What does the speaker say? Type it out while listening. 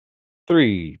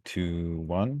Three, two,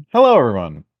 one. Hello,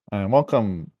 everyone, and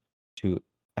welcome to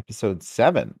episode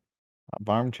 7 of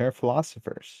Armchair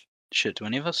Philosophers. Shit, do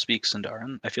any of us speak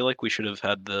Sindarin? I feel like we should have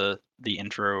had the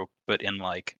intro, but in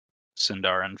like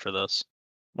Sindarin for this.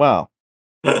 Well,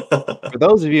 for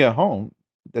those of you at home,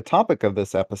 the topic of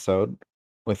this episode,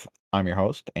 with I'm your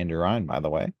host, Andrew Ryan, by the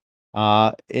way,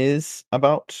 is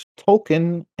about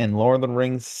Tolkien and Lord of the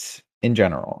Rings in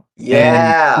general. And this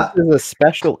Yeah. is a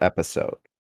special episode.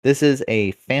 This is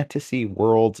a Fantasy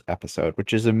Worlds episode,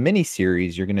 which is a mini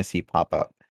series you're going to see pop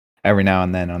up every now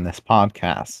and then on this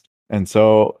podcast. And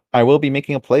so I will be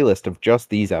making a playlist of just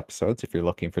these episodes if you're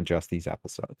looking for just these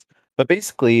episodes. But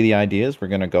basically, the idea is we're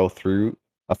going to go through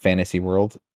a fantasy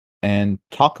world and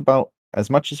talk about as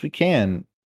much as we can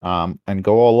and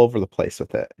go all over the place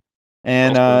with it.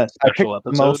 And Also, I picked special the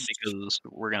episode most. because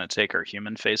we're gonna take our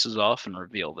human faces off and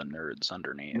reveal the nerds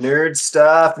underneath. Nerd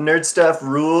stuff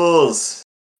rules.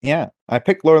 Yeah, I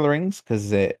picked Lord of the Rings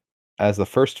because as the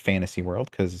first fantasy world,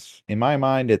 because in my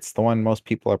mind, it's the one most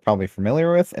people are probably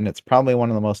familiar with, and it's probably one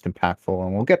of the most impactful,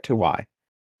 and we'll get to why.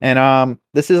 And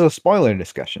this is a spoiler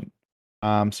discussion.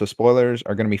 So spoilers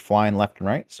are going to be flying left and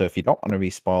right. So if you don't want to be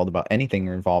spoiled about anything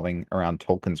revolving around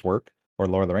Tolkien's work or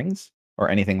Lord of the Rings or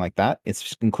anything like that,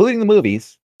 it's including the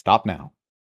movies. Stop now.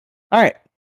 All right.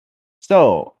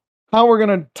 So how we're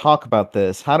going to talk about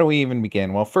this? How do we even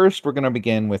begin? Well, first we're going to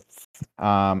begin with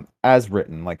as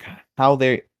written, like how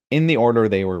they in the order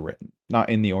they were written, not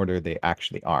in the order they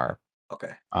actually are.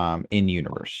 Okay. In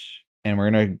universe, and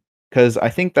we're gonna because I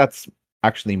think that's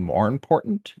actually more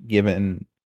important given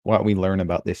what we learn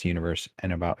about this universe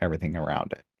and about everything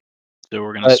around it. So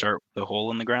we're gonna But start with the hole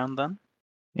in the ground then.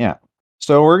 yeah,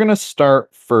 so we're gonna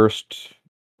start first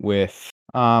with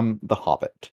The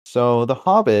Hobbit. So The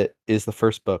Hobbit is the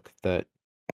first book that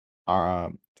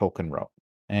Tolkien wrote,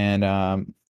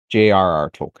 and J.R.R.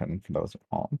 Tolkien for those at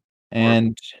home,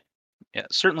 and Yeah,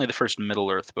 certainly the first Middle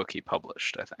Earth book he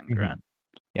published, I think, right?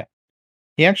 yeah,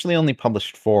 he actually only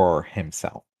published for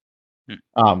himself.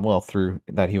 Well, through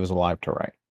that he was alive to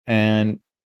write. And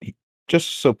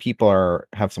just so people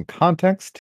have some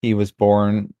context, he was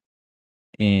born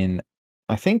in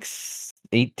I think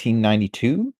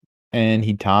 1892, and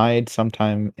he died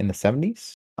sometime in the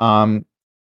 70s. And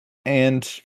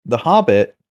The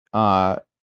Hobbit,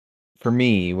 for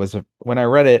me was when I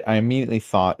read it, I immediately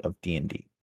thought of D&D.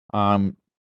 And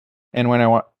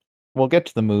when we'll get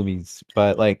to the movies,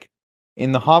 but like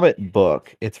in the Hobbit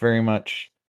book, it's very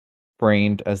much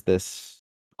framed as this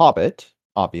hobbit,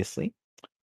 obviously,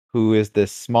 who is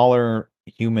this smaller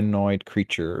humanoid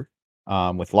creature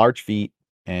with large feet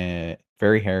and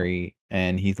very hairy,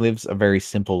 and he lives a very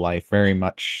simple life, very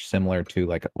much similar to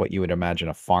like what you would imagine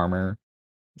a farmer's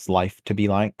life to be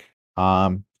like.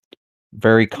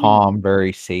 Very calm,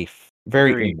 very safe,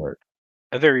 very inward.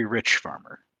 A very rich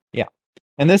farmer. Yeah.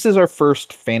 And this is our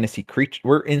first fantasy creature.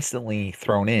 We're instantly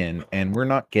thrown in, and we're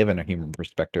not given a human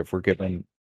perspective. We're given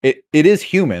it is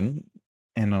human,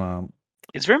 and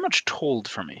It's very much told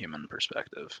from a human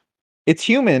perspective. it's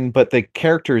human, but the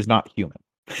character is not human.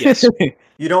 Yes.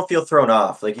 You don't feel thrown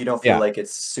off. Like you don't feel Yeah. like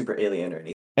it's super alien or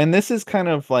anything. And this is kind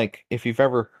of like if you've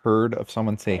ever heard of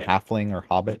someone say halfling or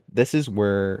hobbit, this is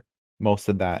where most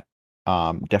of that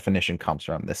definition comes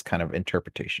from, this kind of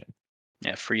interpretation.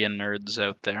 Yeah, free and nerds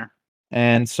out there.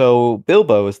 And so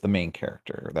Bilbo is the main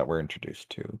character that we're introduced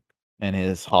to, and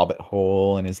his hobbit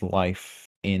hole and his life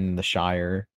in the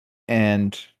Shire.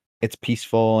 And it's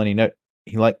peaceful, and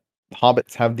he like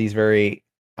hobbits have these very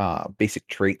basic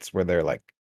traits where they're like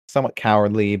somewhat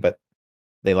cowardly, but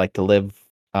they like to live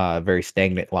very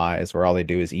stagnant lives where all they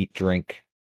do is eat, drink,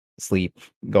 sleep,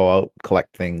 go out,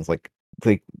 collect things. Like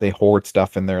they hoard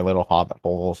stuff in their little hobbit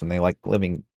holes, and they like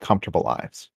living comfortable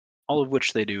lives. All of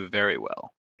which they do very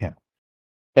well. Yeah.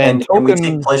 And we take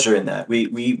Tolkien, pleasure in that. We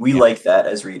Yeah. like that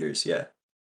as readers, yeah.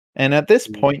 and at this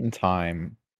point in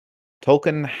time,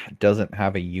 Tolkien doesn't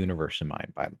have a universe in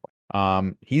mind, by the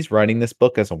way. He's writing this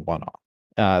book as a one-off,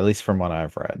 at least from what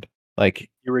I've read.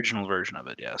 Like The original version of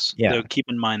it, yes. Yeah. Though keep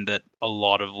in mind that a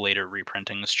lot of later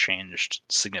reprintings changed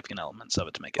significant elements of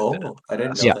it to make it fit. Oh, I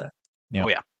didn't know Yeah. that. Yeah. Oh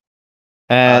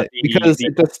yeah. Because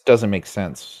it just doesn't make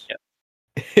sense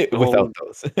The without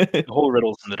those. The whole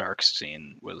Riddles in the Dark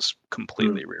scene was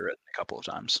completely rewritten a couple of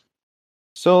times.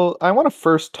 So I want to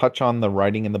first touch on the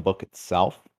writing in the book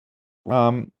itself.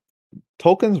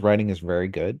 Tolkien's writing is very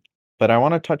good, but I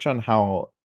want to touch on how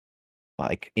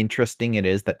like interesting it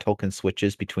is that Tolkien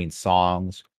switches between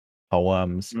songs,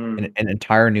 poems, and an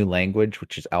entire new language,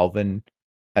 which is Elven,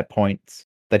 at points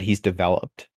that he's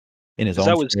developed in his own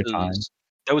That was spare time.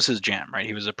 That was his jam, right?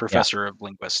 He was a professor of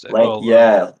linguistics.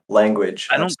 Language.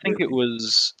 I don't think it Absolutely.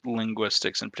 was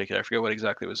linguistics in particular. I forget what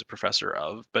exactly he was a professor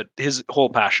of, but his whole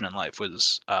passion in life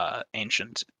was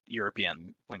ancient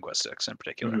European linguistics in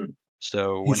particular. Mhm.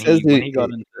 So He when says he got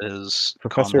into his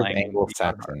professor of conlang, he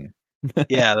got hard. Anglo-Saxon.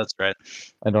 Yeah, that's right.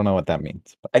 I don't know what that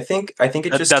means, but I think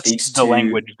it just That's speaks the to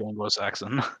language of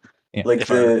Anglo-Saxon. yeah. like if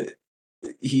I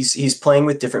he's playing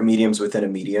with different mediums within a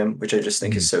medium, which I just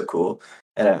think is Mhm. so cool,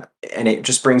 and it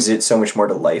just brings it so much more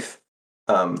to life.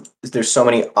 There's so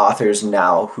many authors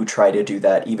now who try to do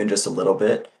that even just a little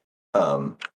bit, It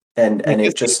and it gives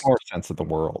me just more sense of the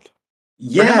world. For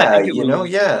him, I yeah, think it was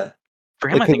yeah. for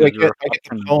him. Like, I 'cause think it was a I get the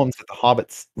reflection. poems that the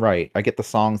hobbits write, I get the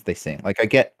songs they sing, like,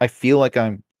 I feel like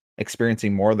I'm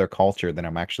experiencing more of their culture than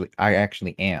I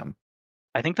actually am.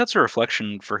 I think that's a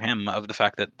reflection for him of the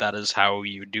fact that that is how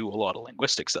you do a lot of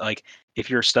linguistics. Like, if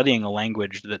you're studying a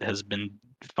language that has been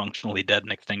functionally dead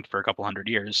and extinct for a couple hundred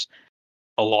years,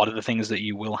 a lot of the things that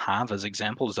you will have as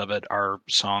examples of it are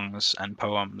songs and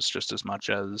poems just as much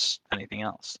as anything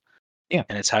else. Yeah.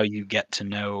 And it's how you get to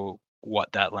know what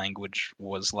that language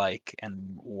was like and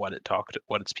what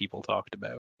its people talked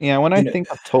about. Yeah, when I You know,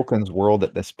 think of Tolkien's world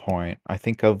at this point, I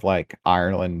think of, like,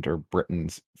 Ireland or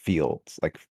Britain's fields,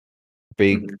 like,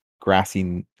 big mhm.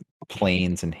 grassy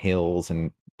plains and hills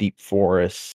and deep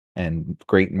forests and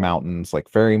great mountains, like,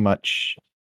 very much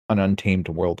an untamed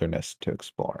wilderness to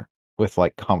explore with,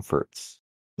 like, comforts.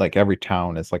 Like, every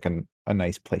town is, like, a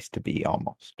nice place to be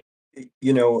almost.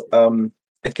 You know,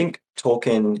 I think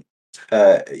Tolkien.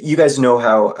 You guys know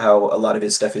how a lot of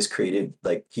his stuff is created.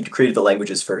 Like he created the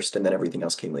languages first, and then everything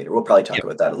else came later. We'll probably talk Yep.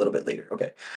 about that a little bit later.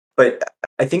 Okay, but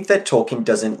I think that Tolkien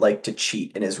doesn't like to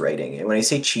cheat in his writing. And when I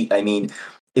say cheat, I mean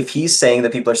if he's saying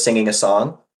that people are singing a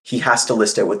song, he has to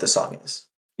list out what the song is.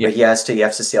 Yeah. Right? He has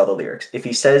to say all the lyrics. If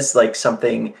he says like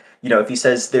something, if he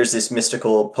says there's this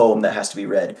mystical poem that has to be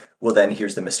read, well then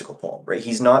here's the mystical poem. Right?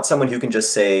 He's not someone who can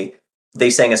just say they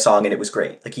sang a song and it was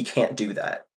great. Like he can't do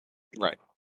that. Right.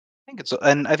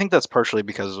 And I think that's partially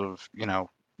because of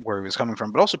where he was coming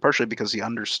from, but also partially because he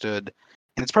understood,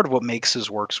 and it's part of what makes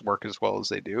his works work as well as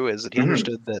they do, is that he Hmm.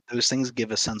 understood that those things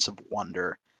give a sense of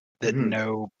wonder that Hmm.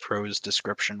 no prose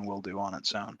description will do on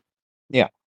its own. Yeah.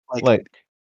 Like, Like,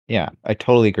 yeah, I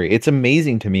totally agree. It's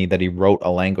amazing to me that he wrote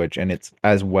a language and it's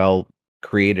as well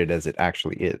created as it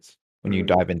actually is when you Hmm.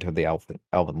 dive into the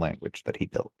elven language that he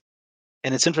built.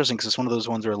 and it's interesting because it's one of those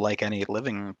ones where, like any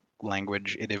living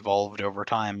language, it evolved over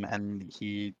time, and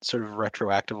he sort of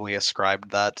retroactively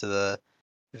ascribed that to the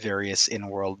various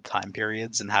in-world time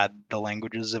periods and had the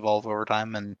languages evolve over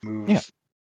time and Yeah. move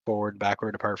forward,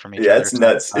 backward, apart from each Yeah, other, it's side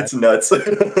nuts. to side. It's nuts.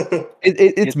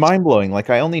 It's It's mind-blowing. Like,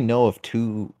 I only know of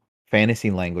 2 fantasy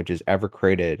languages ever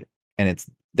created, and it's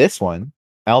this one,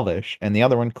 Elvish, and the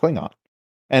other one, Klingon.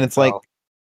 And well,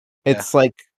 yeah. it's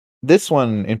like this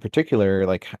one in particular,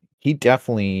 like, he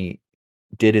definitely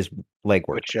did his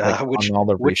legwork, Which like, on all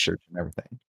the which research and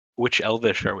everything.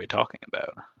 Elvish are we talking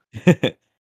about? Which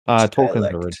Tolkien's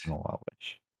dialect? original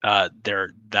Elvish.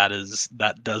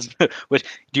 That does. Which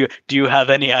do you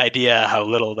have any idea how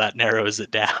little that narrows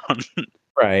it down?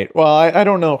 Right. Well, I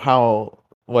don't know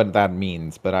what that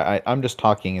means, but I'm just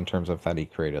talking in terms of that he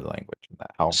created a language and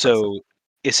that how impressive. So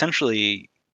essentially,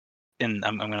 and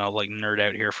I'm gonna like nerd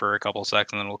out here for a couple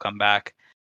seconds, and then we'll come back.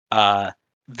 Uh,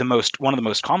 one of the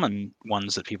most common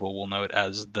ones that people will note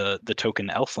as the token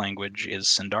elf language is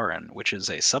Sindarin, which is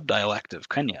a subdialect of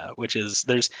Quenya. Which is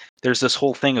there's this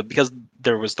whole thing of, because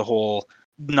there was the whole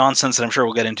nonsense that I'm sure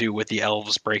we'll get into with the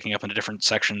elves breaking up into different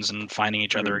sections and finding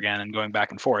each other Mhm. again and going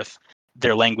back and forth.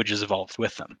 Their languages evolved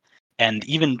with them, and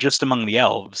even just among the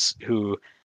elves, who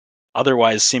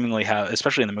otherwise seemingly have,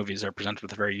 especially in the movies, are presented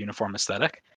with a very uniform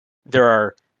aesthetic. There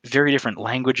are very different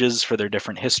languages for their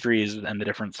different histories and the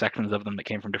different sections of them that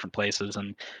came from different places,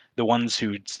 and the ones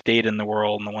who stayed in the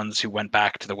world and the ones who went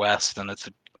back to the West, and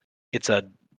it's a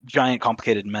giant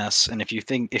complicated mess. And if you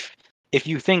think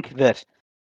that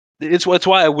it's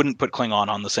why I wouldn't put Klingon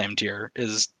on the same tier,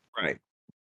 is Right.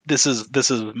 this is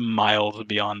miles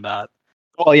beyond that.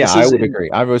 Well, yeah, This I is would in agree.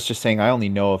 I was just saying I only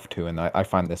know of 2, and I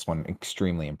find this one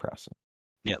extremely impressive.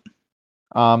 yeah.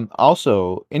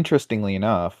 Also, interestingly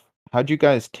enough, how'd you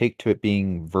guys take to it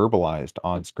being verbalized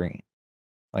on screen?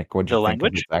 Like, what'd you The think of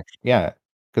its language. act yeah,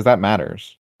 because that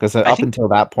matters. Because I up think until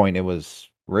that point, it was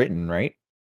written, right?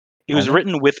 it was Only?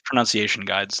 written with pronunciation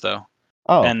guides, though.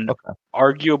 Oh, And okay.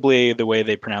 arguably the way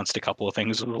they pronounced a couple of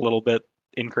things was a little bit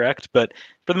incorrect, but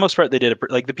for the most part they did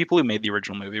like the people who made the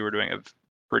original movie were doing a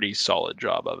pretty solid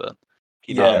job of it.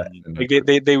 Peter Yeah. Jackson Like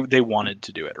approved. they wanted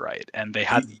to do it right, and they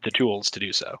had the tools to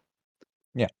do so.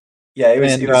 Yeah. Yeah, And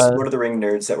it was Lord of the Ring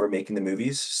nerds that were making the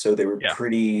movies, so they were Yeah.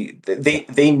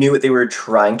 they knew what they were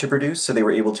trying to produce, so they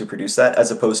were able to produce that, as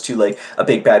opposed to like a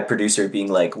big bad producer being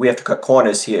like, we have to cut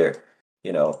corners here,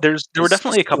 you know. There were There's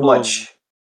definitely a too couple of much.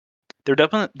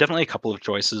 definitely a couple of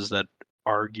choices that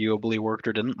arguably worked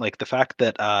or didn't. Like the fact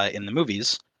that in the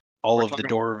movies, all we're of the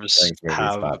talking about dwarves Rings movies,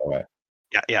 have by the way.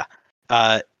 yeah.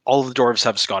 All of the dwarves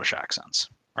have Scottish accents,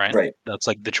 right? Right, That's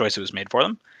like the choice that was made for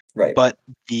them. right. But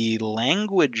the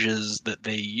languages that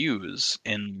they use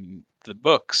in the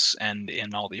books and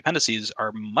in all the appendices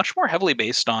are much more heavily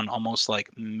based on almost like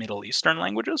Middle Eastern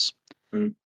languages.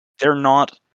 Mm. They're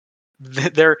not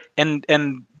they're and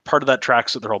part of that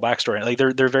tracks with their whole backstory. Like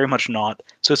they're very much not.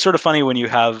 So it's sort of funny when you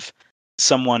have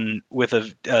someone with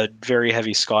a very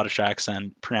heavy Scottish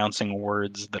accent pronouncing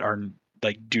words that are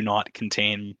like do not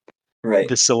contain Right.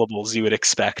 the syllables you would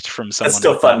expect from That's someone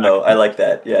still with that fun though. I accent. like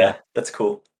that. Yeah. Yeah, that's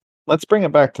cool. Let's bring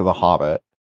it back to The Hobbit.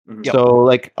 Mhm. Yep. So,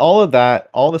 like, all of that,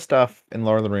 all the stuff in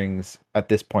Lord of the Rings at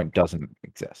this point doesn't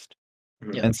exist.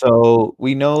 Mhm. Yeah. And so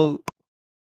we know,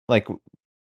 like,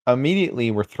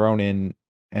 immediately we're thrown in,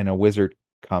 and a wizard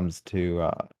comes to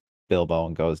Bilbo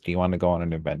and goes, "Do you want to go on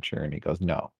an adventure?" And he goes,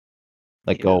 "No."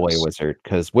 Like, go away, Yes. wizard.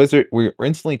 Because we're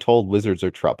instantly told wizards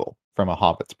are trouble from a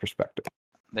hobbit's perspective.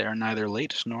 They are neither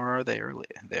late nor are they early.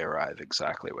 They arrive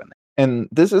exactly when And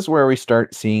this is where we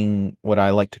start seeing what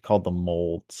I like to call the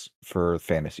molds for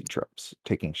fantasy tropes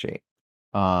taking shape.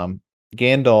 Um,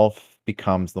 Gandalf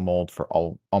becomes the mold for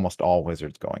almost all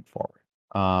wizards going forward.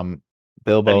 and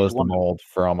Bilbo he's is the one of mold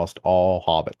for almost all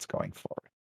hobbits going forward.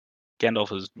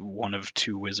 Gandalf is one of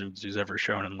two wizards who's ever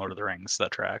shown in Lord of the Rings.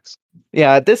 That tracks.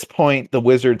 Yeah, at this point, the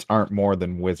wizards aren't more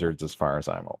than wizards as far as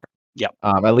I'm aware. Yep.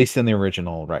 At least in the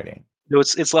original writing. No,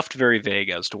 it's left very vague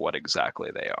as to what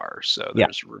exactly they are, so Yeah.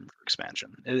 there's room for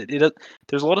expansion.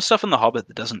 There's a lot of stuff in The Hobbit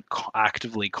that doesn't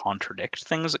actively contradict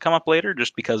things that come up later,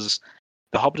 just because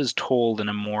The Hobbit is told in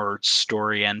a more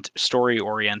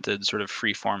story-oriented sort of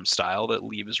free-form style that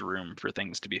leaves room for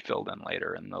things to be filled in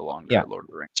later in the longer Yeah. Lord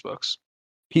of the Rings books.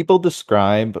 People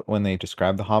describe, when they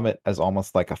describe The Hobbit, as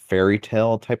almost like a fairy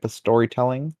tale type of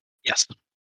storytelling. Yes.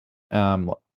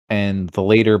 And the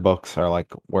later books are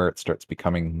like where it starts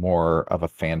becoming more of a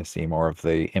fantasy, more of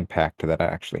the impact that it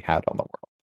actually had on the world.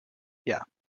 Yeah.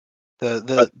 But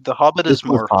The Hobbit this is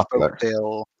was more popular.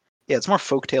 folktale. Yeah, it's more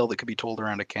folktale that could be told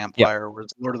around a Yeah. campfire, whereas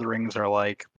Lord of the Rings are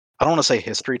like, I don't want to say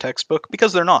history textbook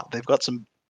because they're not. They've got some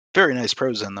very nice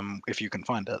prose in them if you can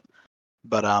find it.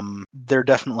 But they're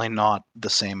definitely not the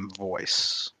same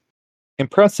voice.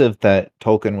 Impressive that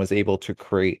Tolkien was able to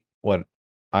create what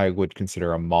I would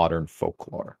consider a modern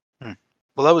folklore.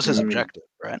 Well, that was his Mm. objective,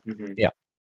 right? Mhm. Yeah.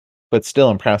 But still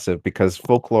impressive because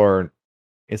folklore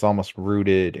is almost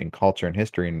rooted in culture and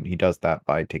history, and he does that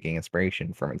by taking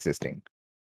inspiration from existing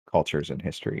cultures and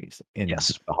histories in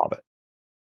Yes. The Hobbit.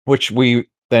 Which we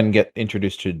then get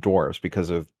introduced to dwarves because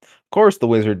of course, the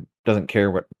wizard doesn't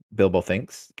care what Bilbo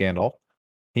thinks, Gandalf.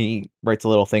 He writes a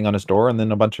little thing on his door, and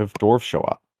then a bunch of dwarves show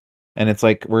up. And it's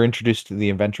like we're introduced to the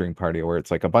adventuring party where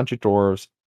it's like a bunch of dwarves,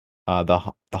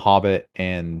 the Hobbit,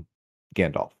 and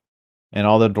Gandalf. And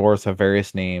all the dwarves have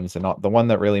various names, and the one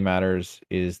that really matters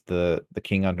is the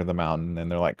king under the mountain. And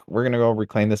they're like, we're gonna go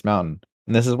reclaim this mountain.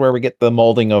 And this is where we get the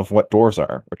molding of what dwarves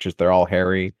are, which is they're all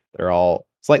hairy, they're all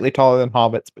slightly taller than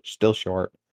hobbits, but still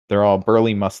short. They're all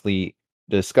burly, muscly,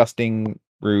 disgusting,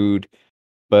 rude,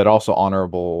 but also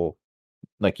honorable.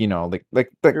 Like like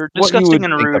They're what you would disgusting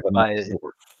and think of rude a by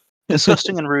dwarf.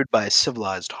 disgusting and rude by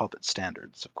civilized Hobbit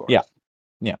standards, of course. Yeah.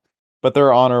 Yeah. But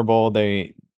they're honorable.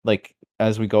 They like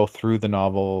as we go through the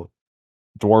novel,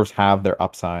 dwarves have their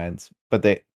upsides, but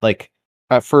they like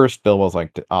at first Bill was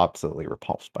like absolutely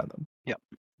repulsed by them. Yep.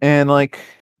 And like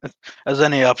As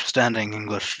any upstanding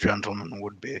English gentleman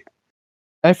would be.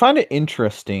 I find it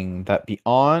interesting that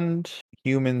beyond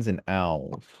humans and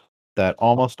elves, that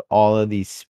almost all of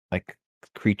these like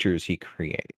creatures he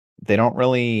creates, they don't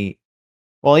really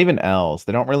well, even elves,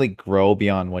 they don't really grow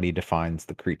beyond what he defines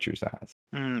the creatures as.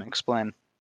 Explain.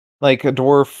 Like a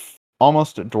dwarf,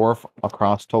 almost a dwarf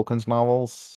across Tolkien's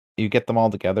novels, you get them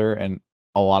all together, and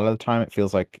a lot of the time it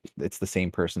feels like it's the same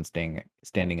person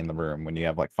standing in the room. When you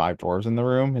have like 5 dwarves in the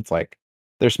room, it's like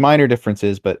there's minor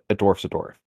differences, but a dwarf's a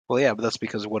dwarf. Well, yeah, but that's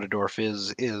because what a dwarf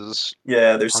is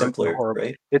Yeah, they're pardon the simpler, horrible.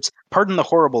 right? It's pardon the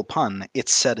horrible pun.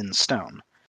 It's set in stone.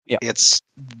 Yeah.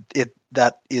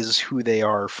 That is who they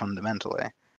are fundamentally.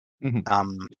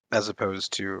 Mhm. As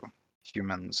opposed to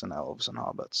humans and elves and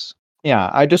hobbits. Yeah,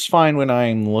 I just find when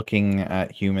I'm looking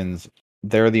at humans,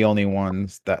 they're the only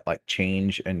ones that like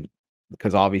change, and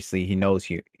because obviously he knows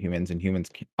humans and humans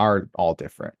are all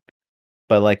different.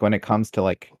 But like when it comes to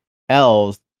like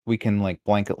elves, we can like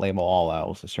blanket label all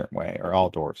elves a certain way or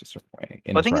all dwarves a certain way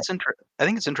in Well, his right. I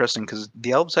think it's interesting because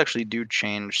the elves actually do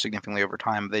change significantly over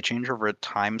time. They change over a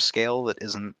time scale that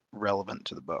isn't relevant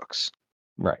to the books.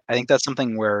 Right. I think that's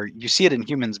something where you see it in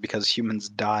humans because humans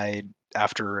died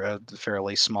after a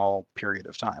fairly small period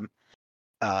of time.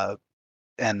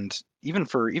 And even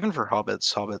for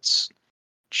hobbits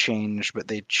change, but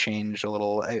they change a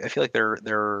little. I feel like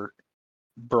their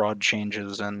broad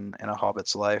changes in a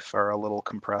hobbit's life are a little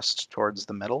compressed towards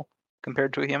the middle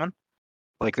compared to a human.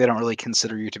 Like they don't really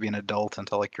consider you to be an adult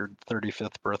until like your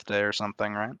 35th birthday or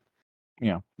something, right?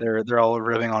 Yeah. They're all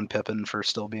ribbing on Pippin for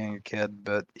still being a kid,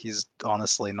 but he's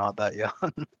honestly not that young.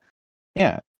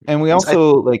 Yeah. And we I,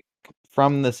 also like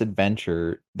from this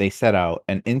adventure they set out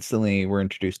and instantly we're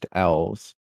introduced to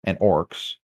elves and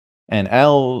orcs. And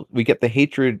we get the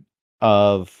hatred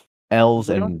of elves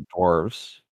we don't and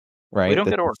dwarves, we right? don't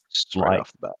That's get orcs just right like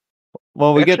off the bat.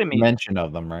 well, We we actually get meet mention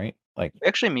of them, right? Like we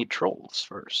actually meet trolls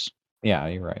first. yeah,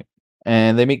 you're right.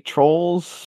 And they make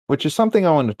trolls, which is something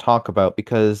I want to talk about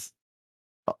because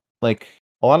like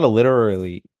a lot of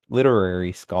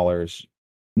literary scholars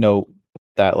note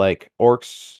that like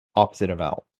orcs opposite of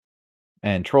elves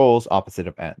and trolls opposite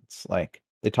of ents. Like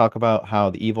they talk about how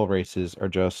the evil races are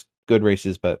just good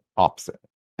races but opposite.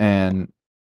 And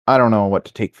I don't know what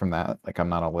to take from that. Like I'm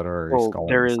not a literary Well,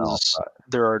 scholar myself, but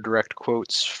there are direct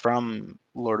quotes from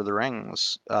Lord of the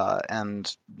Rings,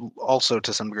 and also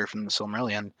to some degree from the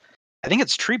Silmarillion. I think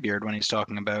it's Treebeard when he's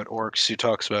talking about orcs, who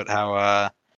talks about how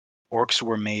orcs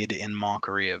were made in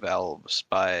mockery of elves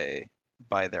by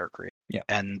their creator. yeah.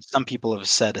 And some people have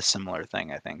said a similar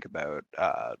thing, I think, about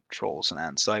trolls and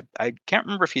ents. So I can't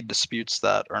remember if he disputes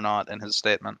that or not in his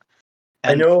statement.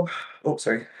 I And know. Oh,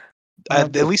 sorry.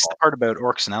 at least the part about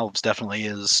orcs and elves definitely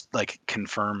is like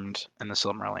confirmed in the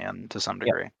Silmarillion to some Yeah.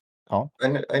 degree.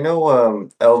 Colin? I know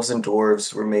elves and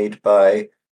dwarves were made by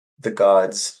the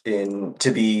gods in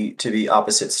to be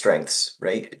opposite strengths,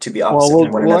 right? To be Well, opposite we'll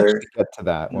from one we'll another. actually get to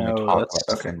that when we No, talk about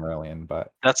the Okay. Silmarillion,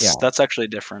 but yeah. that's actually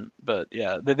different. But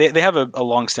yeah, they have a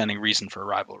long-standing reason for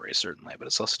rivalry, certainly, but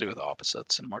it's less to do with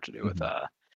opposites and more to do with Mhm.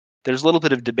 there's a little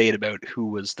bit of debate about who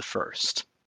was the first.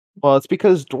 Well, it's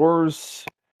because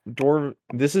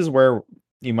this is where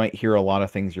you might hear a lot of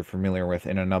things you're familiar with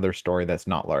in another story that's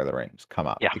not Lord of the Rings come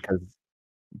up Yeah. because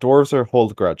dwarves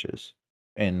hold grudges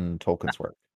in Tolkien's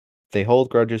work. They hold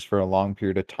grudges for a long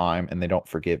period of time and they don't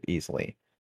forgive easily.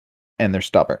 And they're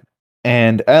stubborn.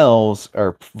 And elves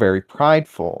are very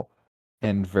prideful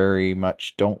and very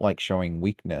much don't like showing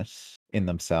weakness in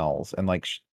themselves and like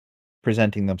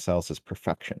presenting themselves as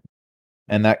perfection.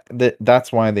 And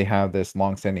that's why they have this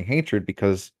long-standing hatred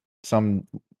because some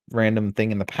random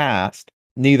thing in the past,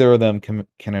 neither of them can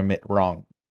admit wrong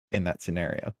in that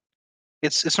scenario.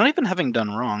 It's not even having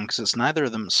done wrong because it's neither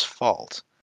of them's fault.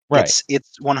 Right.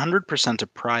 It's 100% a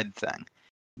pride thing,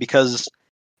 because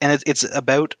and it's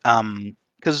about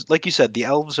because like you said, the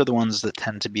elves are the ones that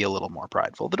tend to be a little more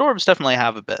prideful. The dwarves definitely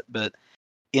have a bit, but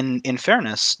in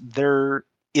fairness, they're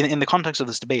in the context of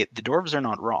this debate, the dwarves are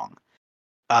not wrong.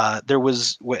 There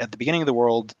was at the beginning of the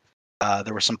world,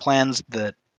 there were some plans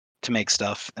that to make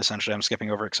stuff. Essentially, I'm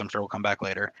skipping over it because I'm sure we'll come back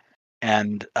later.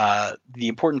 And the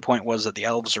important point was that the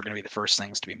elves are going to be the first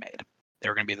things to be made. They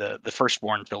were going to be the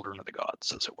firstborn children of the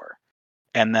gods, as it were.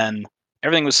 And then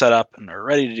everything was set up and they were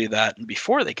ready to do that. And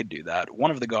before they could do that,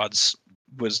 one of the gods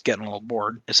was getting a little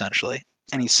bored, essentially,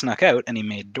 and he snuck out and he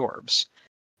made dwarves.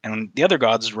 And the other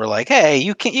gods were like, "Hey,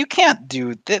 you can't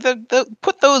do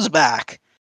put those back."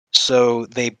 So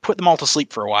they put them all to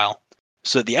sleep for a while,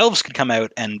 so that the elves could come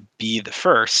out and be the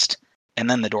first, and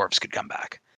then the dwarves could come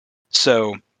back.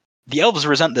 So the elves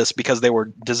resent this because they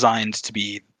were designed to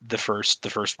be the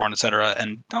firstborn, etc.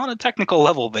 And on a technical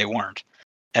level, they weren't.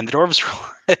 And the dwarves,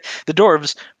 the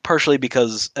dwarves, partially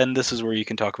because, and this is where you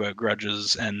can talk about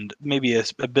grudges and maybe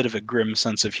a bit of a grim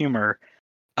sense of humor,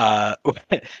 uh,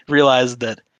 realized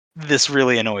that this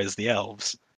really annoys the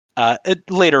elves.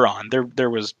 Later on, there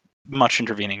was much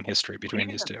intervening history But between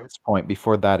even these at two. this point,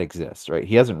 before that exists, right?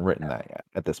 He hasn't written that yet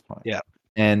at this point. Yeah,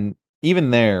 And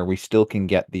even there, we still can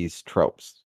get these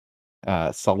tropes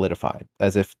solidified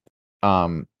as if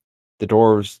um, the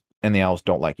dwarves and the elves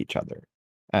don't like each other.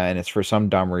 And it's for some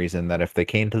dumb reason that if they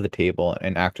came to the table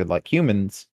and acted like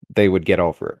humans, they would get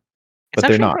over it. it's But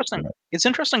they're actually not. interesting. It's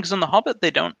interesting because in The Hobbit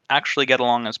they don't actually get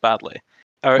along as badly,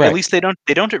 or at Right. least they don't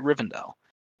at Rivendell.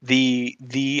 The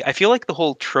I feel like the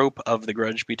whole trope of the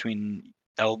grudge between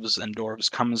elves and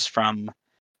dwarves comes from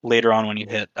later on when you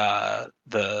hit the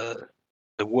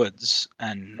woods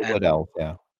The wood elves,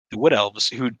 yeah. the wood elves,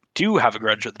 who do have a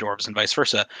grudge at the dwarves and vice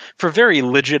versa, for very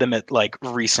legitimate, like,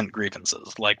 recent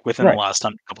grievances, like within the Right. last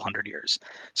couple hundred years.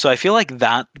 So I feel like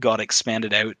that got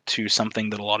expanded out to something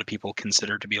that a lot of people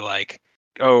consider to be like,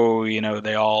 oh,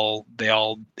 they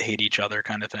all hate each other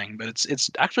kind of thing. But it's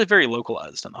actually very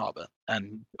localized in The Hobbit,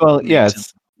 and Well, yeah, makes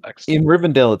it's sense. in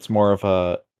Rivendell. It's more of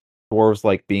a dwarves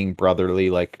like being brotherly,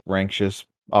 like rambunctious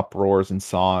uproars and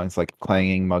songs, like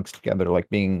clanging mugs together, like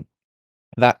being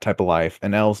that type of life.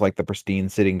 And elves like the pristine,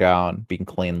 sitting down, being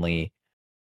cleanly.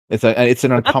 It's an But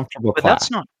that, uncomfortable but clash.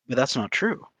 that's not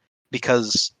true,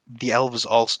 because the elves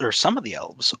also, or some of the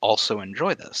elves also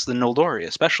enjoy this. The Noldori,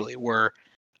 especially, where,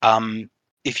 um,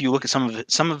 if you look at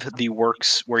some of the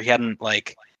works where he hadn't,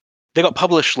 like, they got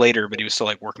published later, but he was still,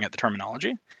 like, working at the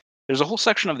terminology. There's a whole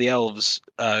section of the elves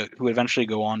who eventually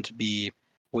go on to be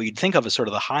what you'd think of as sort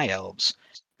of the high elves,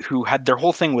 who had their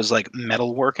whole thing was like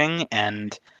metalworking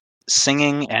and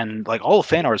singing, and like all of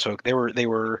Feanor's folk, they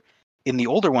were in the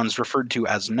older ones referred to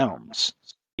as gnomes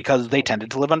because they tended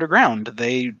to live underground.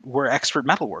 They were expert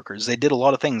metalworkers. They did a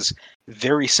lot of things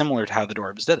very similar to how the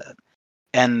dwarves did it.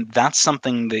 And that's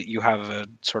something that you have a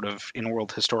sort of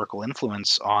in-world historical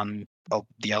influence on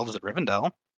the elves at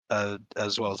Rivendell,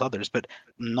 as well as others, but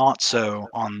not so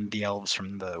on the elves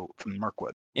from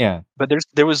Mirkwood. Yeah. But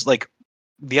there was like,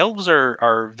 the elves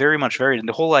are very much varied, and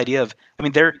the whole idea of, I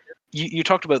mean, you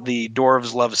talked about the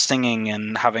dwarves love singing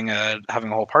and having a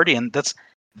whole party, and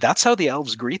that's how the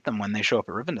elves greet them when they show up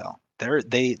at Rivendell.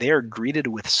 They are greeted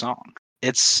with song.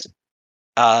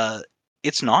 Uh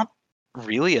it's not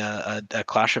really a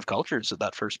clash of cultures at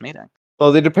that first meeting.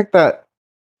 Well, they depict that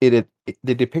they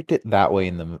depict it that way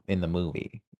in the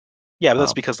movie. Yeah, but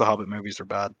that's Um, because the Hobbit movies are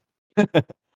bad.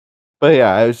 but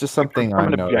yeah, it was just Like, something from I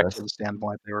an noticed. objective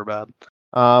standpoint, they were bad.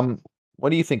 What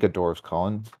do you think of dwarves,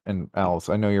 Colin and elves?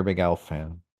 I know you're a big elf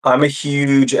fan. I'm a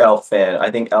huge elf fan.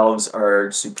 I think elves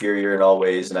are superior in all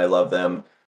ways, and I love them.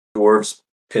 Dwarves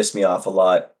piss me off a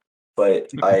lot, but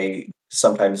I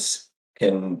sometimes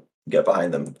can get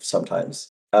behind them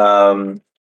sometimes.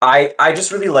 I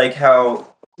just really like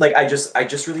how I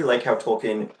just really like how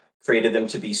Tolkien created them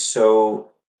to be so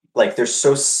like they're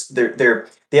so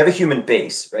they have a human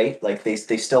base, right? Like they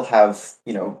still have,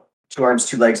 two arms,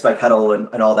 two legs, bipedal,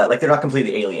 and all that. Like they're not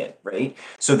completely alien, right?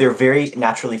 So they're very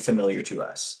naturally familiar to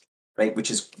us, right?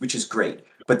 Which is great.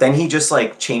 But then he just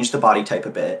like changed the body type a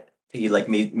bit. He like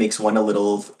makes one a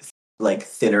little like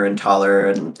thinner and taller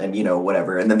and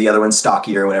whatever, and then the other one's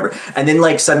stockier or whatever. And then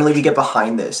like suddenly we get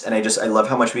behind this, and I love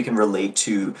how much we can relate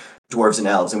to dwarves and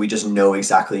elves, and we just know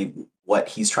exactly what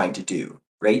he's trying to do,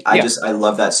 right? Yeah. I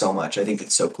love that so much. I think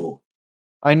it's so cool.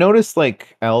 I noticed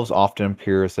like elves often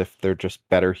appear as if they're just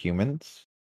better humans.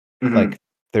 Hmm. Like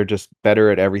they're just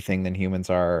better at everything than humans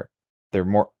are.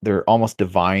 They're almost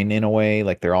divine in a way.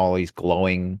 Like they're always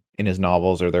glowing in his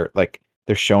novels, or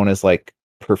they're shown as like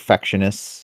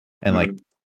perfectionists, and like Hmm.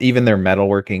 even their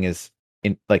metalworking is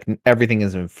everything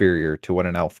is inferior to what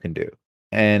an elf can do.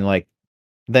 And like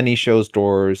then he shows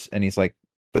dwarves and he's like,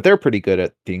 but they're pretty good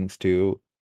at things too.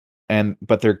 And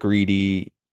but they're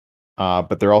greedy,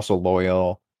 but they're also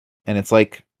loyal. And it's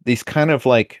like these kind of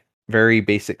like very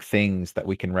basic things that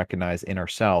we can recognize in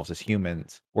ourselves as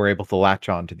humans. We're able to latch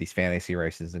on to these fantasy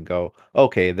races and go,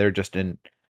 okay, they're just an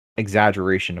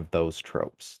exaggeration of those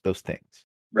tropes, those things.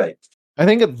 Right. I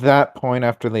think at that point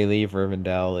after they leave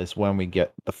Rivendell is when we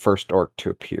get the first orc to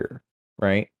appear,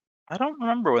 right? I don't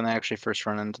remember when they actually first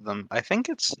run into them. I think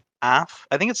it's I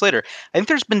think it's later. I think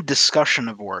there's been discussion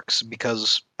of works,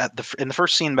 because in the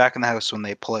first scene back in the house when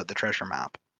they pull out the treasure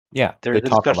map, Yeah, they there's a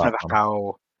talk discussion of about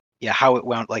them. how it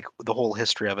wound, like the whole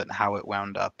history of it, and how it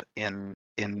wound up in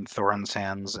Thorin's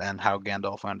hands, and how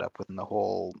Gandalf wound up within the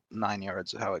whole 9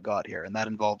 yards of how it got here, and that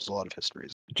involves a lot of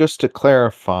histories. Just to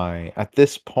clarify, at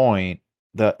this point,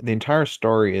 the entire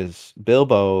story is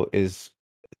Bilbo is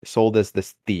sold as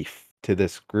this thief to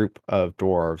this group of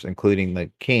dwarves, including the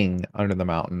king under the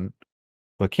mountain.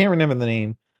 But I can't remember the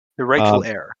name. The rightful Um,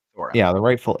 heir, Thorin. yeah, the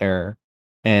rightful heir.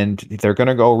 And they're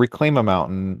gonna go reclaim a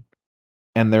mountain,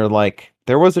 and they're like,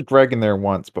 there was a dragon there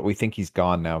once, but we think he's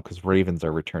gone now because ravens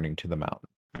are returning to the mountain.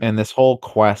 And this whole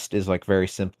quest is like very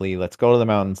simply, let's go to the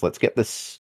mountains, let's get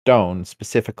this stone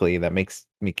specifically that makes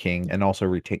me king, and also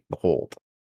retake the hold.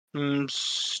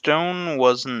 Stone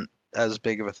wasn't as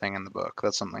big of a thing in the book.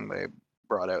 That's something they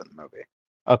brought out in the movie.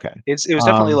 Okay. It was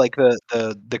definitely like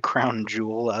the crown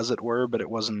jewel, as it were, but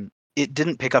it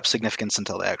didn't pick up significance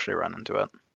until they actually run into it.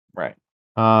 Right.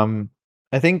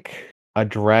 I think a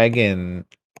dragon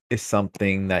is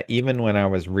something that even when I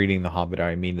was reading The Hobbit,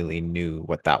 I immediately knew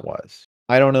what that was.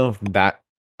 I don't know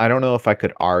if I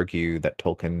could argue that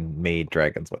Tolkien made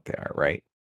dragons what they are, right?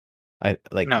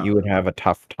 No. You would have a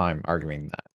tough time arguing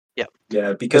that.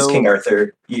 Yeah, because So- King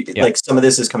Arthur, Yeah. like some of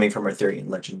this is coming from Arthurian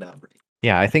legend now, right?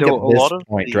 Yeah, I think So at a this lot of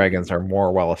point, the- dragons are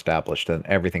more well established than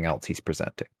everything else he's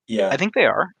presenting. Yeah. I think they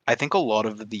are. I think a lot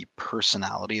of the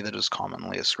personality that is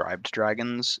commonly ascribed to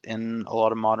dragons in a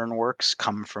lot of modern works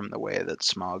come from the way that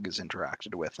Smaug is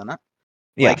interacted with in it.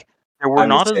 Yeah. Like there were I would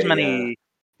not as say, many.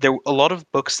 There were a lot of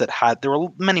books that had. There were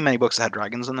many books that had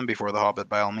dragons in them before The Hobbit.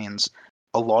 By all means,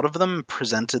 a lot of them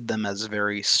presented them as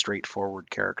very straightforward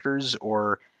characters,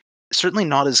 or certainly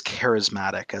not as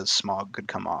charismatic as Smaug could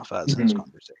come off as in his Mhm.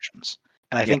 conversations.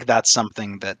 And I Yeah. think that's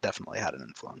something that definitely had an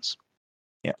influence.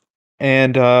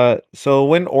 And so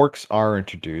when orcs are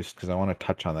introduced, because I want to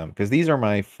touch on them, because these are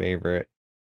my favorite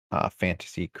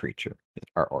fantasy creature,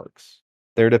 are orcs.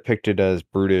 They're depicted as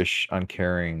brutish,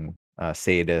 uncaring,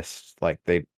 sadists. Like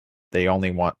they only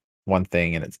want one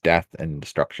thing, and it's death and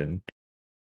destruction.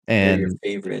 They're your And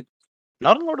favorite.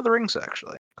 Not in Lord of the Rings,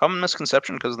 actually. Common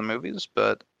misconception because of the movies,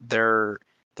 but their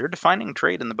defining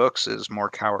trait in the books is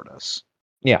more cowardice.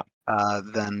 Yeah.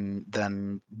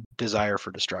 Than desire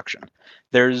for destruction.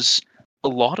 There's a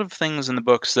lot of things in the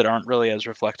books that aren't really as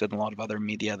reflected in a lot of other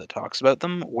media that talks about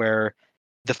them, where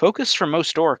the focus for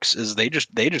most orcs is they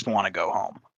just want to go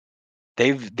home.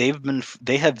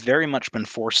 They have very much been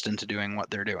forced into doing what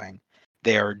they're doing.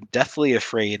 They are deathly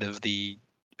afraid of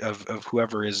of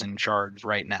whoever is in charge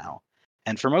right now.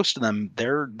 And for most of them,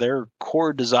 their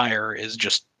core desire is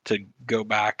just to go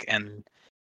back and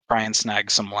try and snag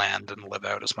some land and live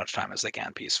out as much time as they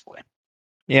can peacefully.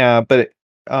 Yeah, but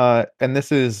and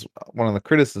this is one of the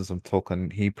criticisms of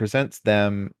Tolkien. He presents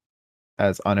them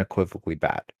as unequivocally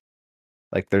bad.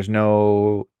 Like there's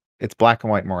no, it's black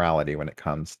and white morality when it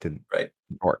comes to Right.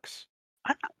 orcs.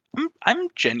 I'm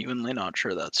genuinely not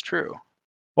sure that's true.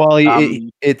 Well, Um,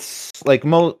 it's like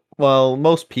most in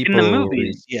the people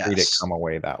movies, read it yes. come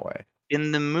away that way.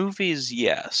 In the movies,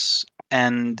 yes.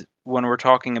 And when we're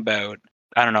talking about,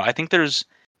 I don't know, I think there's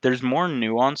more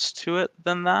nuance to it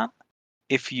than that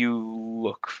if you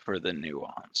look for the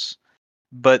nuance.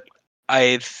 But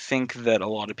I think that a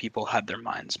lot of people had their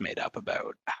minds made up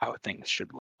about how things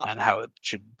should look and how it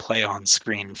should play on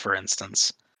screen, for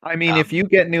instance. I mean, if you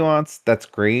get nuance, that's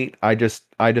great. I just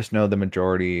know the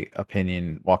majority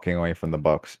opinion walking away from the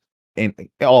books, in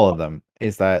all of them,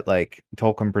 is that like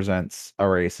Tolkien presents a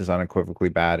race as unequivocally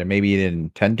bad, and maybe he didn't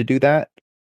intend to do that,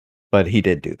 but he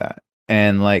did do that.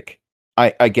 And like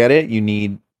I get it, you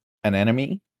need an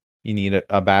enemy, you need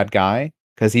a bad guy,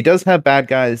 because he does have bad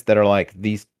guys that are like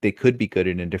these, they could be good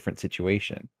in a different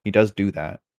situation. He does do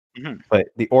that. Mhm. But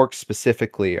the orcs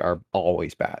specifically are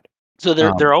always bad. So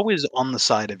Um, they're always on the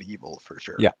side of evil for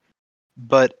sure. Yeah.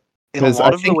 But in a Because I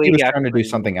lot of the think way he was he trying to do actually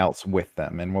something else with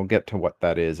them, and we'll get to what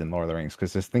that is in Lord of the Rings,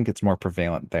 because I think it's more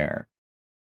prevalent there.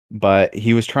 But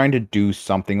he was trying to do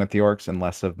something with the orcs and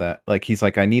less of that. Like he's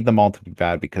like, I need them all to be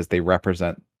bad because they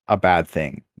represent a bad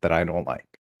thing that I don't like.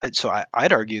 so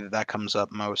I'd argue that comes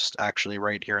up most actually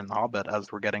right here in The Hobbit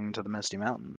as we're getting to the Misty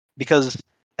Mountain. Because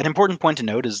an important point to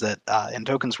note is that in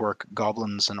Tolkien's work,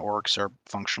 goblins and orcs are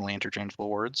functionally interchangeable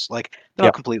words. Like they're not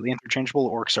Yep. completely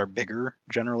interchangeable. Orcs are bigger,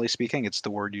 generally speaking. It's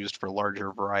the word used for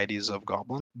larger varieties of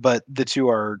goblin. But the two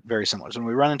are very similar. So when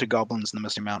we run into goblins in the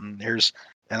Misty Mountain, here's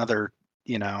another,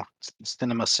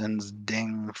 cinema sins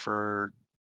ding for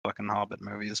fucking Hobbit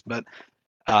movies. But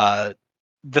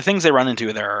the things they run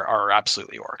into there are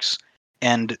absolutely orcs,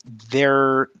 and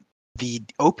they're the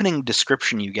opening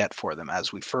description you get for them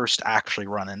as we first actually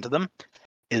run into them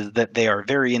is that they are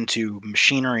very into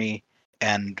machinery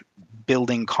and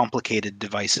building complicated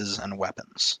devices and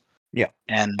weapons. Yeah.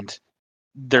 And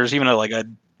there's even a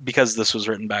because this was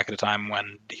written back at a time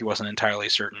when he wasn't entirely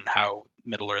certain how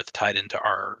Middle Earth tied into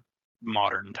our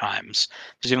modern times.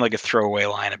 There's even like a throwaway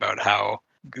line about how,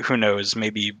 who knows,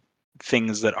 maybe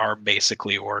things that are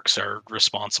basically orcs are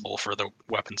responsible for the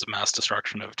weapons of mass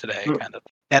destruction of today, kind of.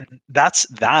 And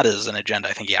that is an agenda.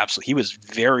 I think he was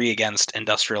very against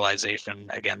industrialization,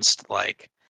 against like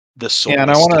the Yeah,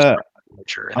 and I soulless want to destruction of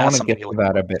nature, and I want that's to something get he to looked that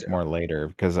a forward bit to. more later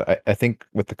because I think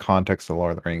with the context of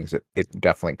Lord of the Rings, it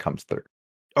definitely comes through.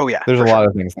 Oh yeah, There's a for lot sure.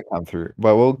 of things that come through,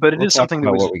 but we'll But it we'll is talk something that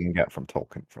about was what we can get from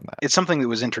Tolkien from that. it's something that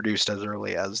was introduced as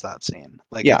early as that scene.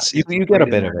 Like Yeah, it's you get a right in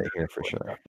bit there of in it here for Tolkien.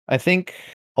 sure. I think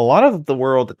a lot of the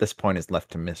world at this point is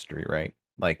left to mystery, right?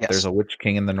 Like there's Yes. a Witch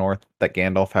King in the north that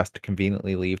Gandalf has to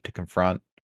conveniently leave to confront,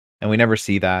 and we never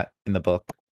see that in the book.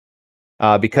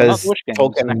 Well, not the Because Witch King, it's the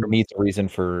Tolkien needs Necromancer. a reason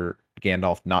for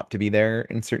Gandalf not to be there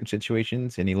in certain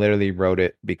situations, and he literally wrote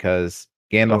it because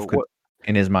So Gandalf could, what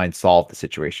in his mind, solve the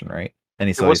situation, right? And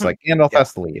it so he's wasn't like, Gandalf yeah.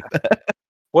 has to leave.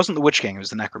 Wasn't the Witch King, it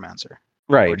was the Necromancer.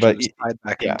 Right, Which but is tied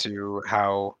back yeah, into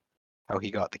how how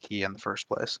he got the key in the first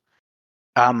place.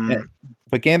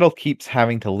 But Gandalf keeps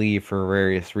having to leave for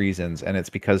various reasons, and it's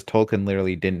because Tolkien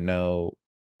literally didn't know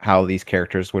how these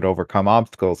characters would overcome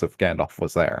obstacles if Gandalf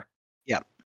was there. Yeah.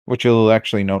 Which you'll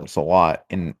actually notice a lot,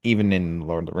 even in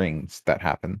Lord of the Rings, that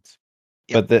happens.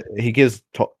 Yep. But he gives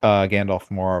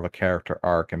Gandalf more of a character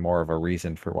arc and more of a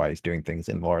reason for why he's doing things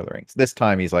in Lord of the Rings. This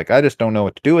time he's like, I just don't know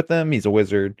what to do with them. He's a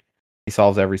wizard. He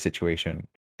solves every situation.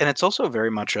 And it's also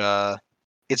very much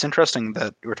it's interesting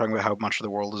that we're talking about how much of the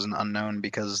world is an unknown,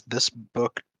 because this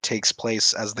book takes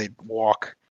place as they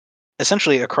walk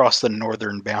essentially across the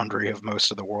northern boundary of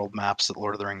most of the world maps that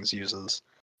Lord of the Rings uses.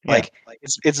 Yeah. Like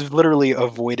it's literally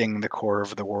avoiding the core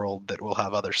of the world that will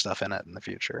have other stuff in it in the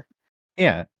future.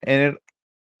 Yeah, and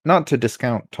not to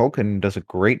discount, Tolkien does a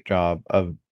great job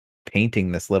of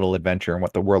painting this little adventure and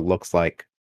what the world looks like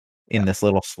in this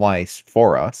little slice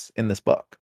for us in this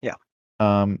book. Yeah.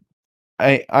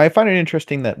 I find it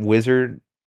interesting that wizard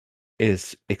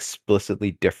is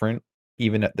explicitly different,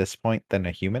 even at this point, than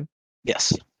a human.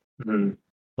 Yes. Mhm.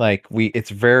 Like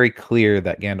it's very clear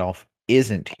that Gandalf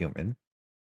isn't human.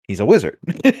 He's a wizard.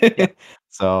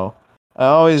 So I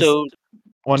always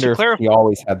wonder if clarify, he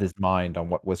always had his mind on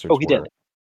what wizards he were. did.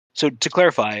 So to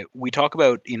clarify, we talk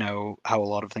about, how a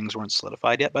lot of things weren't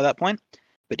solidified yet by that point,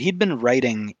 but he'd been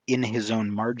writing in his own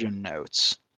margin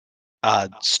notes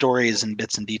stories and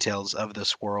bits and details of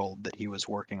this world that he was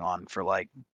working on for like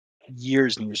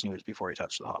years and years and years before he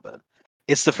touched The Hobbit.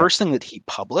 It's the first thing that he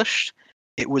published.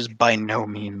 It was by no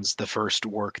means the first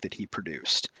work that he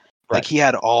produced. Like he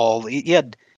had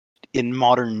in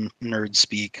modern nerd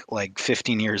speak, like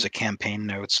 15 years of campaign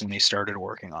notes when he started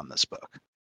working on this book.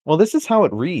 Well, this is how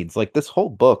it reads. Like this whole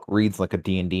book reads like a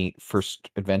D&D first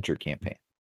adventure campaign.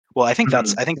 Well, I think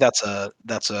that's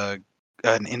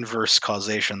an inverse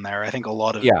causation there. I think a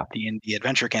lot of D&D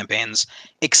adventure campaigns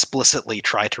explicitly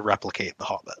try to replicate The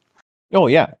Hobbit. Oh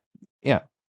yeah, yeah.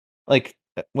 Like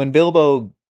when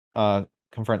Bilbo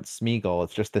confronts Smeagol,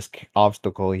 it's just this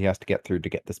obstacle he has to get through to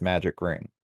get this magic ring.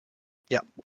 Yeah.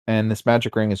 And this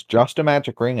magic ring is just a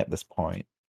magic ring at this point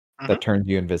that turns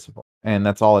you invisible, and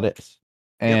that's all it is.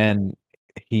 And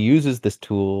he uses this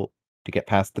tool to get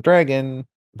past the dragon,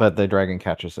 but the dragon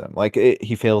catches him. Like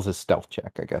he fails his stealth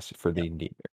check, I guess, for the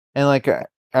D&D. And like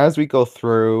as we go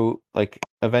through, like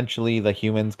eventually the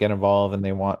humans get involved and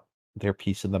they want their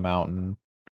piece of the mountain.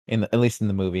 At least in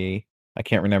the movie, I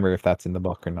can't remember if that's in the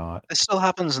book or not. It still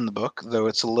happens in the book, though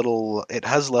it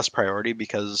has less priority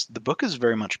because the book is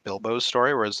very much Bilbo's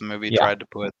story, whereas the movie tried to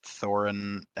put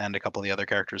Thorin and a couple of the other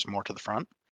characters more to the front.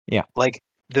 Yeah. Like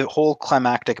the whole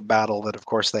climactic battle that, of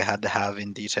course, they had to have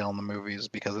in detail in the movies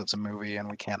because it's a movie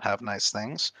and we can't have nice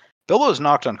things. Bilbo's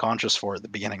knocked unconscious for at the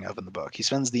beginning of in the book. He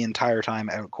spends the entire time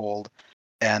out cold,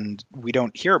 and we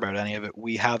don't hear about any of it.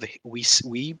 We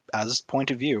as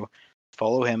point of view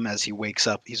follow him as he wakes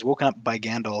up. He's woken up by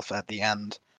Gandalf at the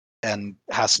end and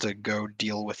has to go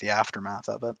deal with the aftermath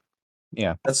of it.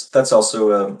 Yeah. That's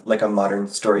also like a modern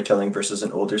storytelling versus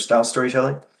an older style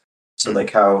storytelling. So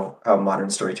like how modern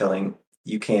storytelling,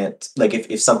 you can't, like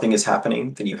if something is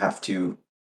happening, then you have to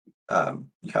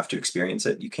experience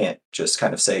it. You can't just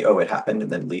kind of say, oh, it happened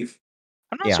and then leave.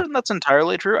 I'm not certain that's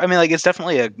entirely true. I mean, like it's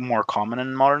definitely a more common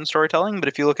in modern storytelling, but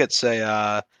if you look at, say,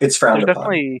 it's frowned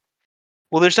upon.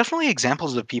 There's definitely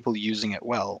examples of people using it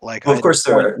well. Like, well, of course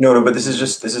there are. No, but this is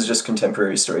just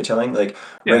contemporary storytelling. Like,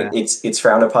 right? It's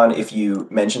frowned upon if you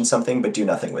mention something but do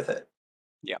nothing with it.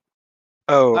 Yeah.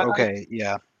 Oh, okay.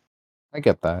 Yeah. I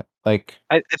get that. Like,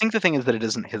 I think the thing is that it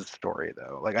isn't his story,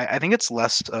 though. Like, I think it's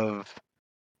less of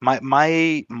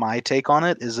my take on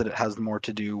it is that it has more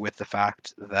to do with the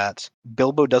fact that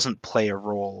Bilbo doesn't play a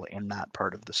role in that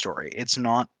part of the story. It's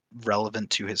not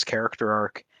relevant to his character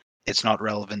arc. It's not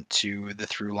relevant to the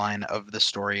through line of the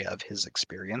story of his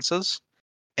experiences.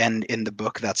 And in the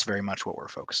book, that's very much what we're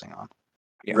focusing on.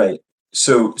 Yeah. Right.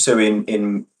 So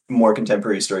in more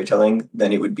contemporary storytelling,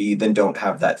 then it would be, then don't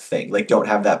have that thing. Like don't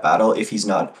have that battle if he's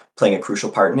not playing a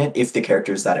crucial part in it, if the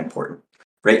character is that important.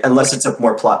 Right? Unless it's a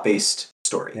more plot-based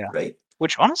story, right?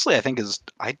 Which honestly I think is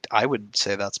I would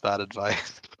say that's bad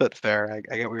advice, but fair.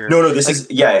 I get what you're No, this is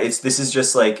this is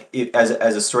just like as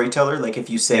a storyteller, like if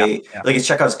you say like it's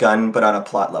Chekhov's gun, but on a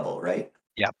plot level, right?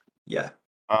 Yeah. Yeah.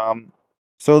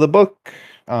 So the book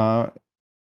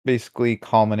basically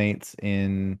culminates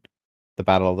in the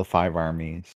Battle of the Five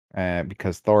Armies,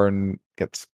 because Thorin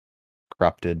gets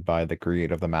corrupted by the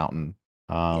greed of the mountain.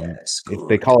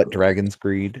 They call it dragon's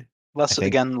greed. Less of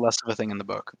a thing in the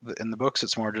book. In the books,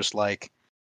 it's more just like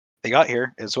they got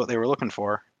here, it's what they were looking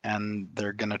for, and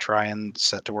they're gonna try and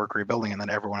set to work rebuilding, and then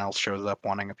everyone else shows up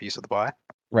wanting a piece of the pie.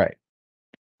 Right.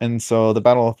 And so the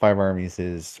Battle of Five Armies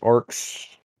is orcs,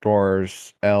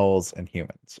 dwarves, elves, and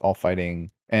humans all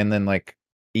fighting, and then like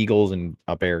eagles and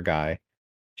a bear guy,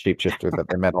 shapeshifter that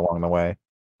they met along the way.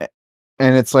 A-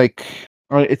 And it's like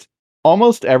it's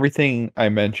almost everything I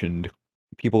mentioned,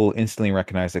 people instantly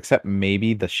recognize, except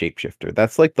maybe the shapeshifter.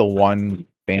 That's like the one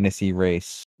fantasy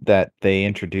race that they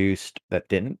introduced that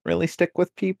didn't really stick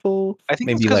with people. I think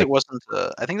that's Maybe because it like wasn't.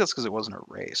 I think that's because it wasn't a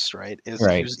race, right? Is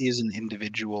right. he's an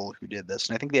individual who did this,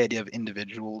 and I think the idea of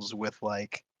individuals with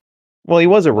Well, he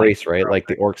was a like race, right? Like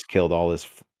the orcs killed all his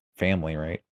family,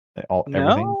 right? All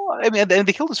everything. no, I mean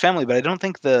they killed his family, but I don't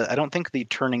think the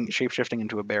turning shapeshifting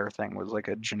into a bear thing was like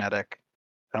a genetic.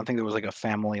 I don't think there was like a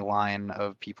family line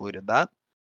of people who did that.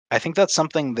 I think that's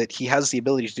something that he has the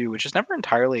ability to do, which is never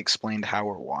entirely explained how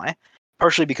or why.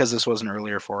 Partially because this was an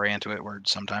earlier foray into it, where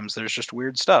sometimes there's just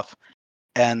weird stuff.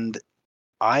 And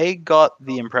I got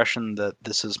the impression that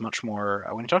this is much more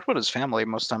when he talked about his family.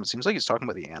 Most of the time, it seems like he's talking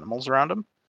about the animals around him.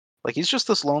 Like he's just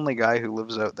this lonely guy who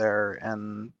lives out there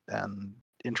and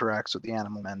interacts with the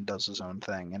animal and does his own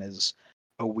thing and is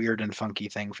a weird and funky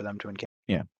thing for them to encounter.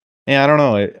 Yeah. Yeah, I don't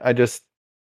know.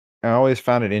 I always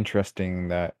found it interesting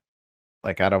that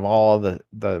like out of all the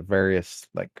various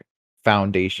like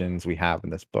foundations we have in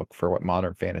this book for what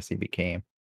modern fantasy became,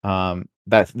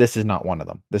 that this is not one of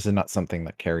them. This is not something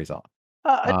that carries on.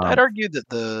 I'd Um, argue that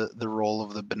the role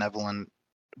of the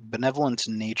benevolent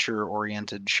nature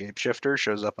oriented shapeshifter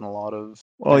shows up in a lot of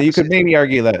well, you could fantasies. maybe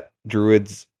argue that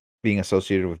druids being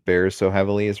associated with bears so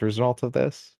heavily as a result of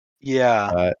this,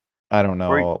 Yeah, but I don't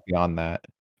or know beyond that.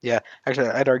 yeah, actually,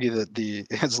 I'd argue that the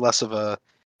it's less of a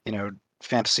you know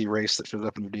fantasy race that shows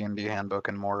up in your D&D handbook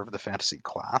and more of the fantasy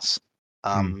class.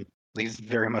 Hmm. Leads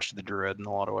very much to the druid in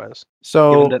a lot of ways. Given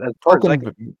So that, as far as I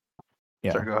Tolkien, can,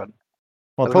 yeah. sorry, go ahead.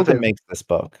 Well, I was gonna Tolkien say, makes this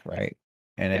book, right?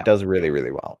 And it yeah. does really,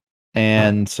 really well.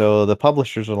 And so the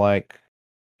publishers are like,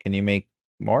 "Can you make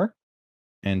more?"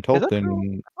 And Is that true?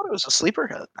 Tolkien, I thought it was a sleeper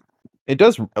hit. it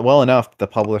does well enough. The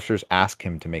publishers ask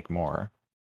him to make more,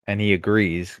 and he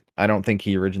agrees. I don't think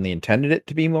he originally intended it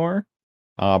to be more,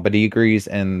 but he agrees.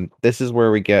 And this is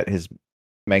where we get his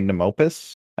magnum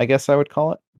opus, I guess I would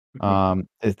call it. Mhm,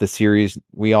 Is the series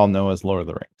we all know as Lord of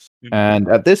the Rings. mhm. And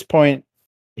at this point,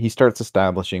 he starts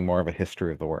establishing more of a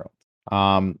history of the world.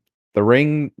 Um, the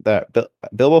ring that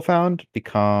Bilbo found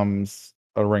becomes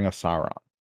a ring of Sauron.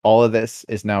 All of this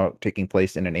is now taking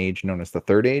place in an age known as the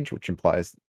Third Age, which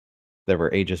implies there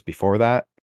were ages before that.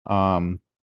 Um,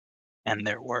 And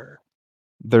there were.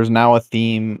 there's now a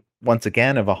theme once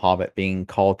again of a hobbit being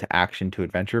called to action to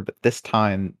adventure, but this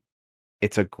time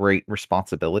it's a great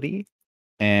responsibility.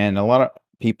 And a lot of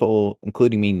people,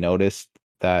 including me, noticed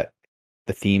that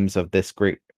the themes of this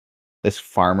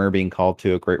farmer being called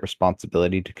to a great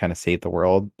responsibility to kind of save the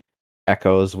world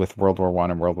echoes with World War One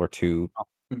and World War Two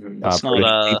Mhm. Let's not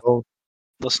British people.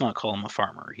 let's not call him a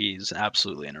farmer. He's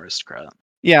absolutely an aristocrat.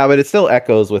 Yeah, but it still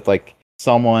echoes with like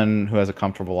someone who has a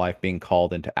comfortable life being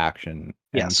called into action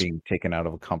and Yes, being taken out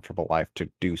of a comfortable life to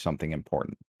do something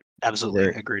important. absolutely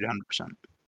Very, agreed 100%.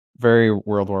 very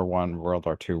World War One, World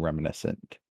War Two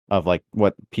reminiscent of like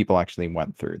what people actually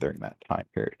went through during that time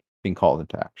period, being called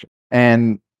into action.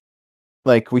 And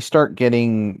like we start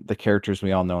getting the characters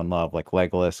we all know and love, like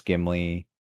Legolas, Gimli,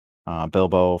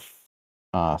 Bilbo,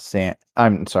 Sam.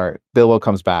 I'm sorry, Bilbo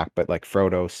comes back, but like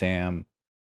Frodo, Sam,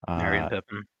 Merry and uh,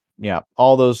 Pippin. yeah,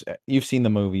 all those. You've seen the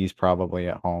movies probably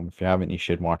at home. If you haven't, you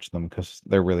should watch them because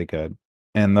they're really good,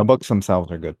 and the books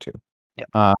themselves are good too. Yep.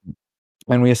 Uh,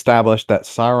 and we established that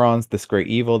Sauron's this great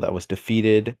evil that was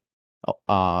defeated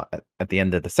at the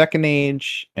end of the Second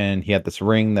Age, and he had this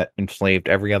ring that enslaved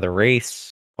every other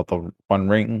race, called the One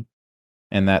Ring.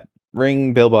 And that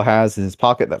ring Bilbo has in his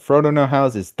pocket that Frodo now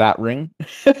has is that ring.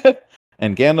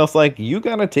 And Gandalf's like, you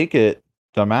gotta take it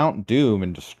to Mount Doom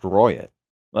and destroy it.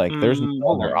 Like, there's no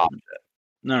Hold other on. option.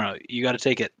 No, you got to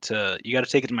take it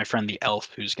to my friend the elf,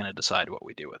 who's going to decide what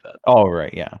we do with it. Oh,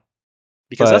 right, yeah.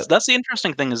 Because that's But that's the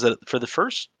interesting thing is that for the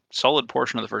first solid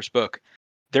portion of the first book,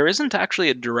 there isn't actually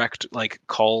a direct like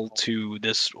call to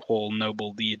this whole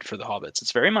noble deed for the hobbits.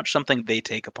 It's very much something they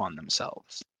take upon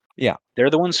themselves. yeah, They're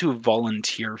the ones who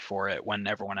volunteer for it when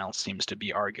everyone else seems to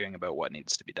be arguing about what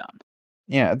needs to be done.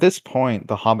 yeah, at this point,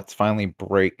 the hobbits finally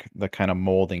break the kind of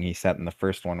molding he set in the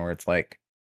first one where it's like,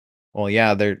 well,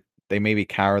 yeah, they may be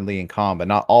cowardly and calm, but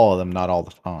not all of them, not all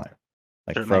the time.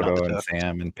 Like Certainly not the Frodo and toast.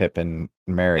 Sam and Pippin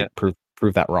and Merry Yeah.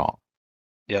 prove that wrong.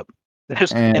 Yep.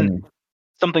 And And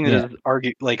something that yeah, is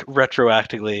argued like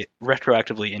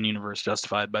retroactively in universe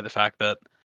justified by the fact that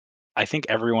I think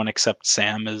everyone except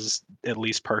Sam is at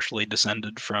least partially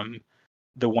descended from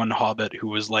the one hobbit who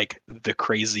was like the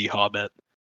crazy hobbit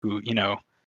who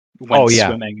went yeah.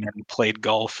 swimming and played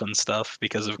golf and stuff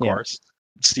because, of Yeah. course,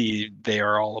 see, they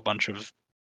are all a bunch of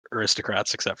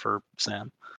aristocrats except for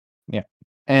Sam. Yeah.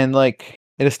 And like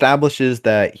it establishes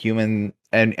that human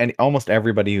and almost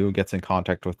everybody who gets in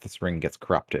contact with this ring gets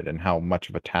corrupted and how much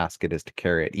of a task it is to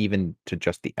carry it, even to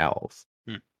just the elves.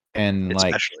 Hmm. And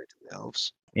like Especially to the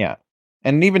elves. yeah.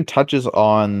 And it even touches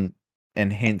on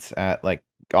and hints at like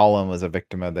Gollum was a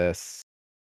victim of this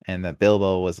and that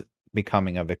Bilbo was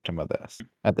becoming a victim of this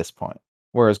at this point.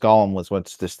 Whereas Gollum was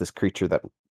once just this creature that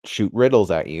would shoot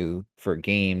riddles at you for a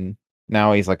game.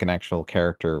 Now he's like an actual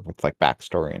character with like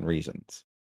backstory and reasons.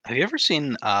 Have you ever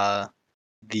seen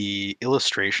the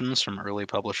illustrations from early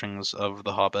publishings of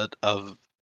The Hobbit of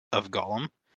Gollum?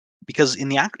 Because in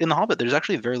the Hobbit, there's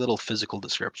actually very little physical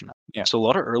description. Yeah. So a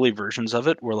lot of early versions of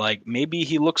it were like, maybe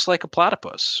he looks like a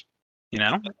platypus,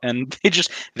 and they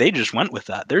just went with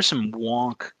that. There's some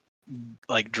wonk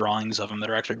like drawings of him that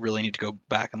are actually really need to go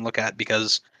back and look at,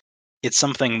 because it's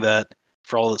something that,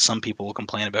 for all that some people will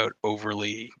complain about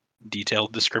overly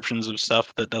detailed descriptions of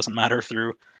stuff that doesn't matter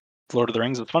through Lord of the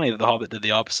Rings, it's funny that The Hobbit did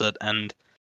the opposite, and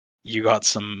you got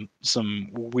some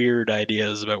weird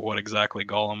ideas about what exactly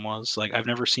Gollum was. Like, I've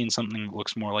never seen something that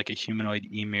looks more like a humanoid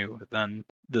emu than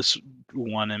this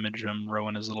one image of him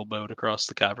rowing his little boat across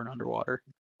the cavern underwater.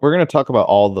 We're gonna talk about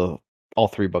all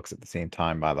three books at the same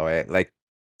time, by the way. Like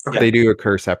Okay. they do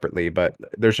occur separately, but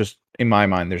there's just in my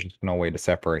mind, there's just no way to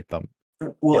separate them.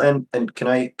 Well, Yeah. and can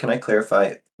I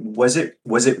clarify? Was it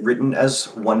written as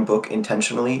one book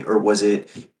intentionally, or was it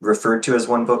referred to as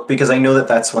one book? Because I know that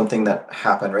that's one thing that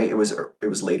happened, right? It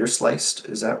was later sliced.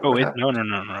 Is that Oh, what happened?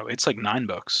 no. It's like 9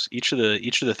 books. Each of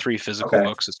the 3 physical Okay.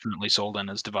 books it's currently sold in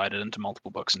is divided into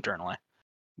multiple books internally.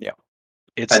 Yeah.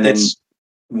 It's And then it's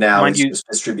now mind it's you, just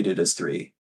distributed as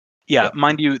 3. yeah, Yeah.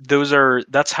 mind you,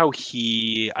 that's how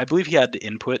I believe he had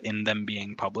input in them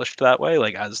being published that way,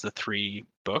 like as the 3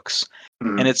 books.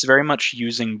 And Mhm. it's very much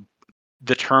using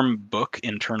the term book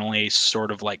internally, sort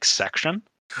of like section,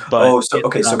 but Oh, so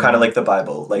okay, so kind of like the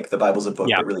Bible. Like the Bible's a book,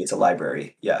 yeah, but really it's a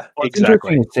library. Yeah. Well, it's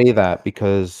exactly. interesting to say that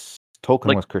because Tolkien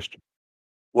Like, was Christian.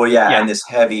 Well, yeah, yeah, and this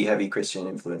heavy, heavy Christian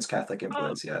influence, Catholic uh,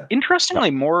 influence. Yeah. Yeah.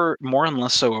 interestingly, more and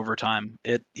less so over time.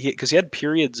 Because he had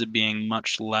periods of being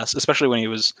much less, especially when he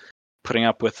was putting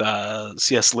up with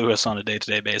C.S. Lewis on a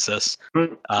day-to-day basis.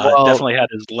 Well, Definitely had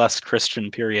his less Christian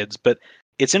periods, but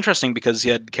it's interesting because he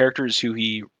had characters who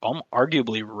he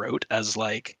arguably wrote as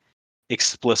like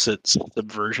explicit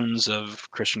subversions of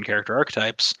Christian character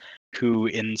archetypes, who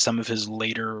in some of his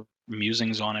later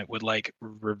musings on it would like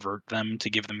revert them to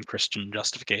give them Christian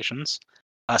justifications.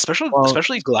 Especially well,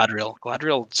 especially Gladriel.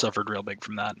 Gladriel suffered real big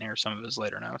from that near some of his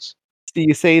later notes. see,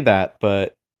 you say that,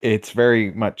 but it's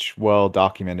very much well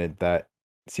documented that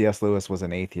C.S. Lewis was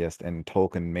an atheist and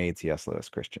Tolkien made C.S. Lewis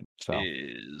Christian. So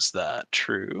Is that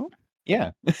true?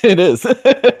 yeah, it is.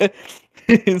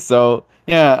 So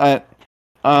yeah,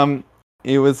 um,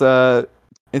 it was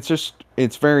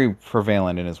it's very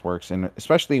prevalent in his works, and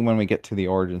especially when we get to the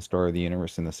origin story of the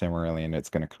universe in the Silmarillion, it's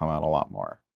going to come out a lot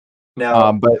more.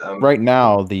 Now, But right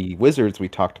now, the wizards we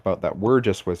talked about that were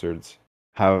just wizards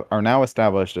are now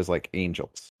established as like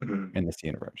angels mhm. in this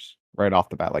universe right off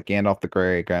the bat, like Gandalf the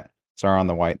Grey, Sauron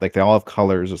the White. Like they all have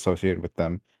colors associated with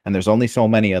them, and there's only so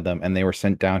many of them, and they were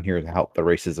sent down here to help the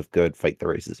races of good fight the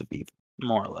races of evil.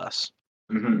 More or less.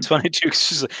 It's Mhm. funny too,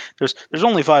 'cause there's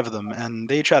only 5 of them, and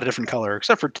they each had a different color,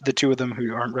 except for the 2 of them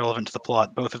who aren't relevant to the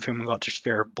plot, both of whom got to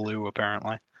share blue,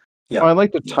 apparently. Well, Yeah. I'd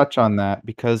like to Yeah. touch on that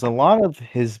because a lot of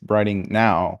his writing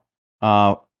now,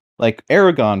 uh, like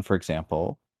Aragon, for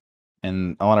example,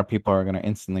 and a lot of people are going to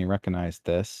instantly recognize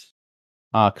this,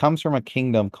 comes from a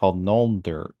kingdom called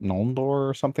Noldor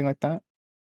or something like that.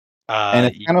 And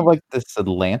it's kind of Ye like this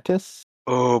Atlantis.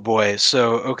 Oh boy,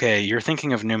 so, okay, you're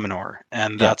thinking of Numenor,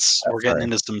 and Yeah, we're that's getting right.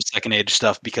 into some Second Age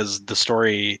stuff, because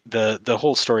the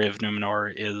whole story of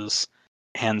Numenor is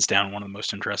hands down one of the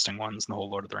most interesting ones in the whole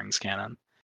Lord of the Rings canon,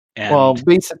 Well, and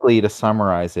basically, to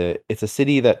summarize it, it's a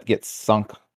city that gets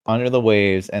sunk under the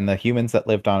waves, and the humans that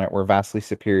lived on it were vastly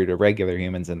superior to regular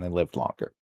humans, and they lived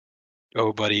longer.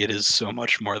 oh, buddy, it is so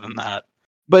much more than that.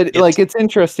 But It's like, it's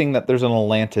interesting that there's an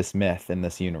Atlantis myth in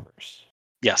this universe.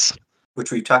 Yes.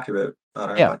 Which we've talked about on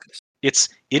our Yeah, podcast.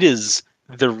 It is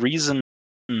the reason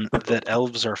that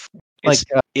elves are like,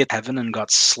 it's heaven and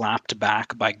got slapped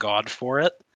back by God for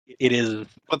it. It is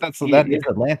but that it is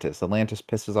Atlantis. Atlantis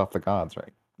pisses off the gods,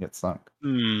 right? Gets sunk.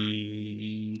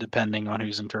 depending on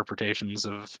whose interpretations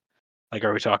of, like,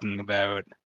 are we talking about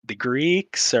the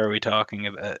Greeks? Are we talking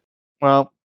about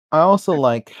Well, I also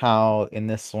like how in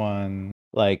this one,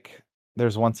 like,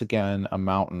 there's once again a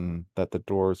mountain that the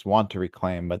dwarves want to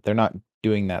reclaim, but they're not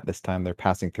doing that this time. They're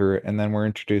passing through it, and then we're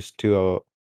introduced to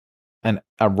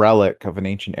a relic of an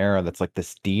ancient era that's like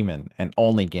this demon, and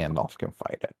only Gandalf can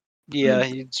fight it. Yeah,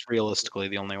 he's realistically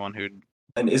the only one who'd.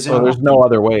 And So there's no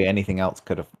other way anything else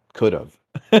could have.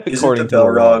 isn't the According to the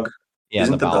lore. Balrog Yeah,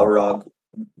 isn't the the Balrog. Balrog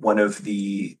one of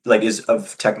the like is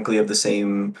of technically of the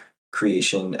same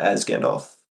creation as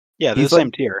Gandalf? Yeah, they're He's the like,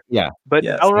 same tier. yeah, But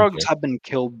Yeah. same Balrogs tier. have been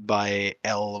killed by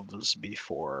elves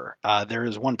before. There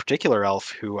is one particular elf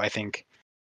who I think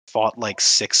fought like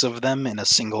 6 of them in a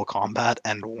single combat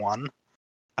and won.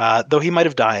 Though he might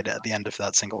have died at the end of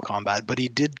that single combat, but he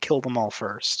did kill them all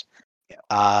first.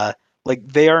 Like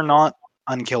they are not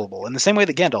unkillable in the same way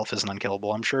that Gandalf isn't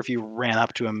unkillable. I'm sure if you ran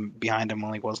up to him behind him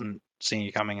while he wasn't seeing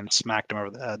you coming and smacked him over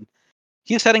the head,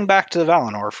 he's heading back to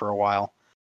Valinor for a while.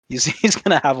 He's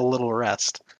gonna have a little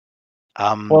rest.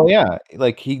 Well, yeah,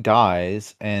 like he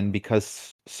dies, and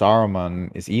because Saruman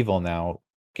is evil now,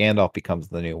 Gandalf becomes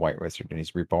the new White Wizard, and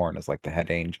he's reborn as like the head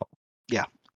angel. Yeah.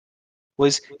 Well,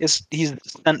 he's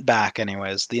sent back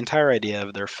anyways. The entire idea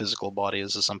of their physical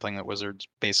bodies is something that wizards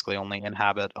basically only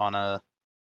inhabit on a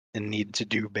need to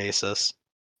do basis.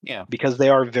 Yeah. Because they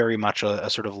are very much a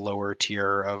sort of lower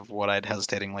tier of what I'd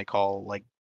hesitatingly call like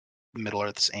Middle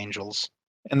Earth's angels.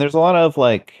 And there's a lot of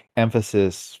like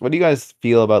emphasis. What do you guys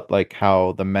feel about like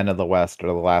how the men of the West are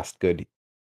the last good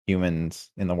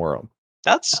humans in the world?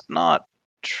 That's not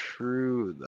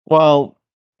true, though. Well,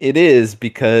 it is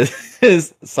because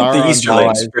Sauron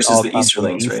Easterlings dies versus all the come from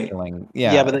Easterlings, right? Easterling.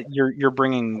 Yeah, Yeah. but you're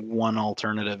bringing one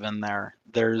alternative in there.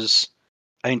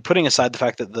 I mean, putting aside the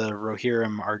fact that the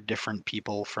Rohirrim are different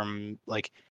people from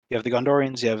like you have the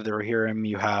Gondorians, you have the Rohirrim,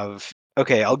 you have.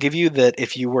 Okay, I'll give you that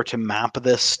if you were to map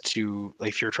this to, like,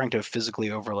 if you're trying to physically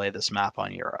overlay this map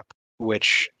on Europe,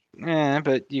 which,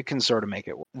 but you can sort of make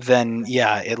it work, then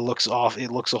yeah, it looks off. It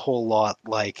looks a whole lot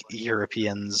like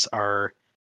Europeans are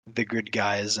the good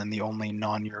guys, and the only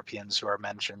non-Europeans who are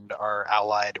mentioned are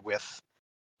allied with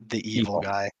the evil Evil.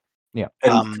 guy. Yeah.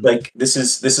 And like this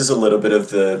is a little bit of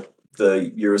the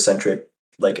Eurocentric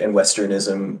like and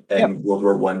Westernism and World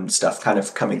War One stuff kind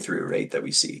of coming through, right? That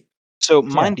we see. So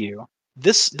mind you,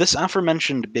 this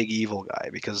aforementioned big evil guy,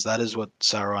 because that is what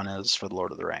Sauron is for the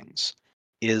Lord of the Rings,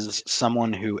 is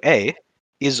someone who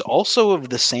is also of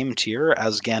the same tier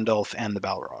as Gandalf and the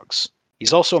Balrogs.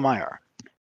 He's also a Maiar.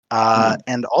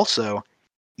 And also,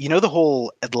 you know the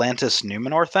whole Atlantis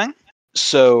Numenor thing?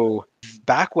 So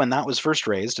back when that was first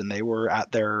raised and they were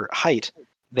at their height,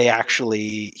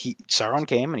 Sauron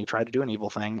came and he tried to do an evil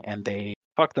thing and they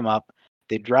fucked them up.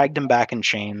 They dragged him back in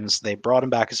chains. They brought him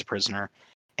back as a prisoner,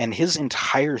 and his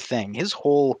entire thing, his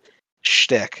whole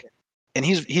shtick, and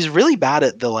he's really bad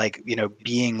at the like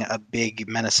being a big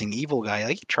menacing evil guy.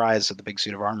 Like he tries with the big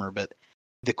suit of armor, but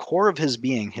the core of his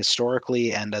being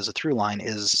historically and as a through line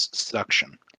is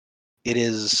seduction. It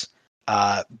is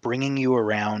bringing you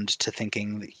around to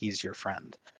thinking that he's your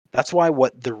friend. That's why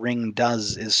what the ring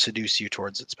does is seduce you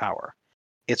towards its power.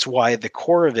 It's why the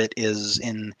core of it is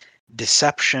in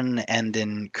deception and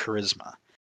in charisma,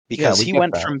 because we he get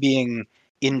went that. from being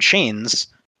in chains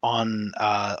on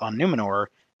Numenor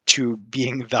to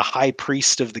being the high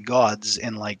priest of the gods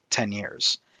in like 10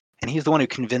 years, and he's the one who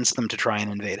convinced them to try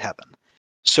and invade heaven.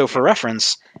 So, for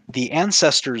reference, the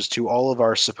ancestors to all of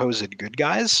our supposed good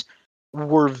guys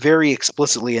were very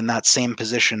explicitly in that same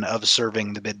position of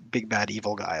serving the big bad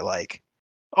evil guy, like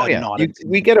Oh a yeah, not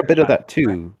we get a bit of that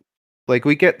insignificant too. Like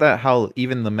we get that how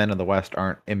even the men of the West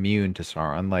aren't immune to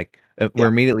Sauron. Like we're Yeah.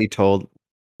 immediately told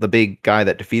the big guy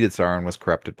that defeated Sauron was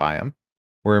corrupted by him.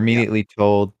 We're immediately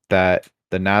told that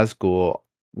the Nazgul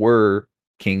were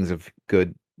kings of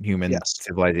good human Yes.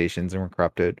 civilizations and were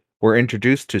corrupted. We're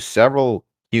introduced to several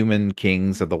human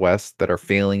kings of the West that are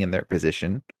failing in their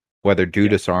position, whether due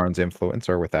to Sauron's influence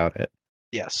or without it.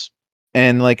 Yes.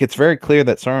 And like it's very clear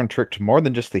that Sauron tricked more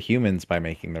than just the humans by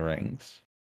making the rings.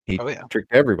 He Oh yeah.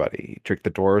 tricked everybody. He tricked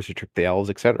the dwarves, he tricked the elves,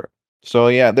 etc. So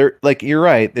yeah, they're like you're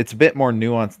right. It's a bit more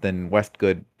nuanced than West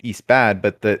good, East bad,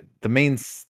 but the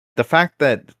fact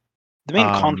that The main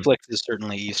conflict is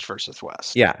certainly East versus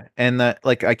West. yeah, and that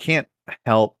like I can't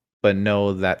help but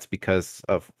know that's because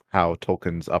of how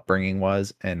Tolkien's upbringing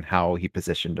was and how he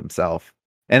positioned himself.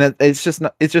 And it's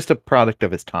just a product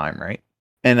of his time, right?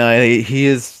 And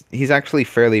he's actually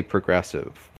fairly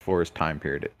progressive for his time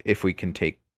period if we can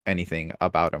take anything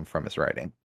about him from his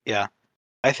writing. Yeah.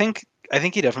 I think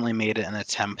he definitely made an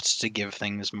attempt to give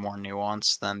things more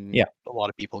nuance than a lot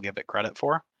of people give it credit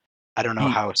for. I don't know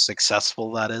how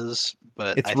successful that is,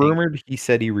 but It's I think rumored he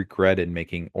said he regretted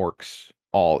making orcs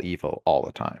all evil all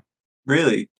the time.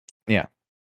 Really? Yeah.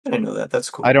 I didn't know that. That's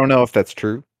cool. I don't know if that's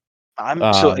true,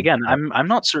 So Um, again, but I'm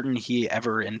not certain he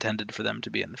ever intended for them to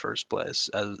be in the first place,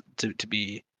 as to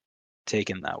be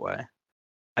taken that way.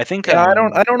 I think yeah,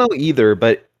 I don't know either,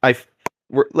 but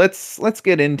let's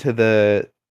get into the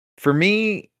for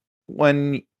me,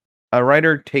 when a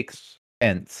writer takes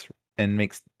ants and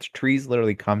makes trees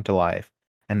literally come to life,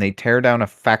 and they tear down a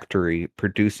factory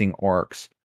producing orcs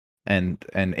and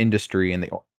industry, and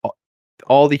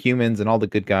all the humans and all the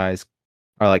good guys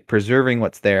are like preserving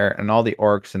what's there, and all the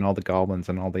orcs and all the goblins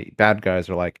and all the bad guys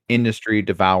are like industry,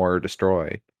 devour,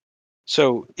 destroy,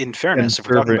 so in fairness, if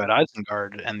we're conserve talking it. about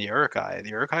Isengard and the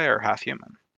Uruk-hai are half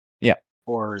human, Yeah,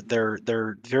 or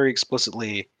they're very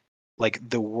explicitly like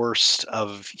the worst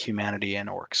of humanity and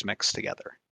orcs mixed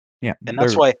together, yeah, and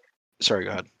that's why. Sorry,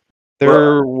 go ahead. Well,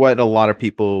 they're what a lot of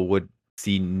people would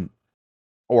see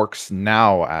orcs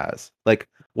now as. Like,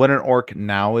 what an orc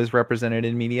now is represented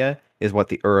in media is what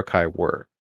the Uruk-hai were.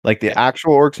 Like, the Yeah.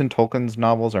 actual orcs in Tolkien's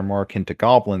novels are more akin to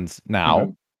goblins now,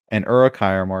 mhm. and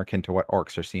Uruk-hai are more akin to what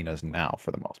orcs are seen as now,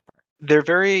 for the most part. They're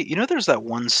very, there's that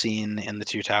one scene in the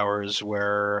Two Towers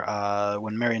where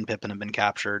when Merry and Pippin have been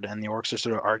captured and the orcs are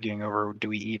sort of arguing over do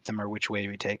we eat them or which way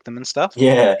we take them and stuff.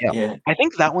 Yeah, Yeah, yeah. I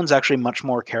think that one's actually much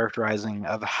more characterizing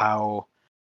of how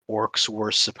orcs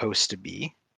were supposed to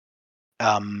be.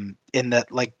 In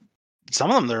that, like, some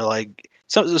of them they're like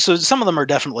so some of them are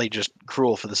definitely just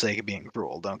cruel for the sake of being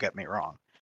cruel. Don't get me wrong,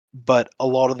 but a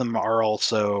lot of them are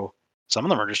also some of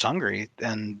them are just hungry,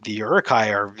 and the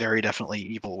Uruk-hai are very definitely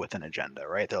evil with an agenda,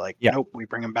 right? They're like, yeah, nope, we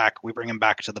bring him back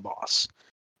to the boss,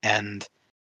 and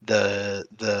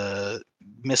the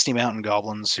Misty Mountain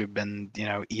goblins who've been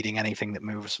eating anything that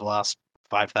moves for the last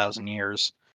 5,000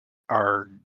 years are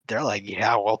they're like,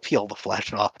 yeah, well, peel the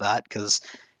flesh off that because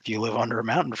if you live under a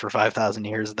mountain for 5,000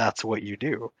 years, that's what you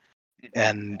do. mhm,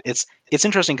 And it's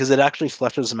interesting because it actually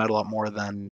fleshes them out a lot more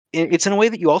than it's in a way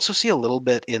that you also see a little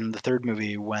bit in the third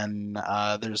movie when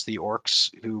there's the orcs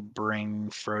who bring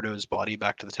Frodo's body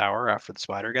back to the tower after the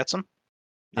spider gets him,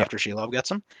 yeah, after Shelob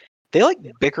gets him. They like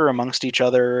bicker amongst each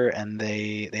other and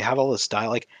they have all this style.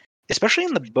 Like, especially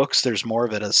in the books, there's more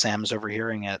of it as Sam's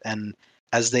overhearing it. And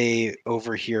as they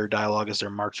overhear dialogue as they're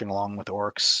marching along with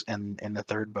orcs in the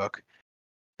third book,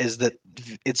 is that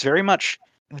it's very much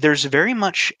there's very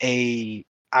much a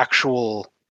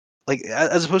actual like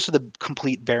as opposed to the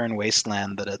complete barren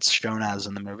wasteland that it's shown as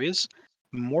in the movies.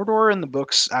 Mordor in the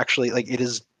books actually like it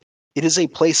is a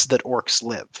place that orcs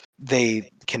live.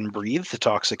 They can breathe the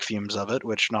toxic fumes of it,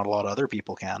 which not a lot of other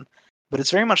people can. But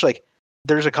it's very much like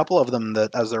there's a couple of them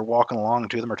that as they're walking along,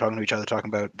 two of them are talking to each other, talking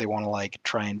about they want to like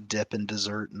try and dip in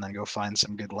desert and then go find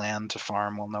some good land to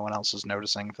farm while no one else is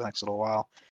noticing for the next little while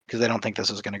because they don't think this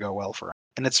is going to go well for them.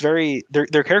 And it's very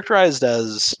they're characterized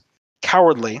as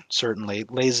cowardly, certainly,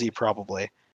 lazy, probably,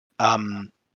 um,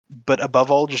 but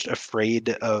above all just afraid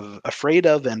of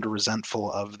and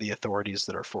resentful of the authorities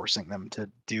that are forcing them to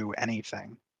do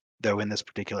anything, though in this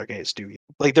particular case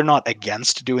like they're not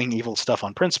against doing evil stuff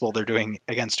on principle, they're doing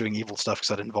against doing evil stuff because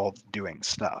that involves doing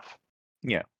stuff.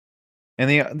 yeah. And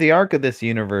the arc of this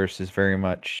universe is very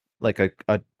much like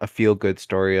a feel good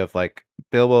story of like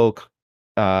Bilbo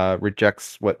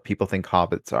rejects what people think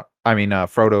hobbits are. I mean,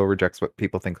 Frodo rejects what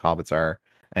people think hobbits are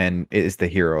and is the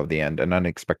hero of the end, an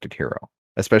unexpected hero.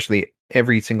 Especially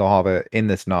every single hobbit in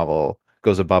this novel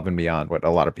goes above and beyond what a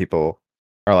lot of people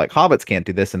are like, hobbits can't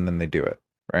do this, and then they do it,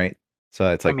 right?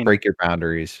 So it's I like mean, break your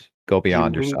boundaries, go he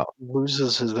beyond yourself.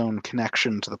 loses his own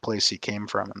connection to the place he came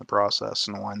from in the process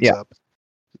and winds Yeah, up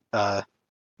uh,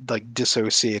 like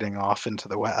dissociating off into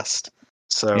the west.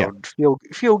 yeah. So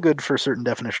feel good for a certain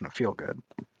definition of feel good.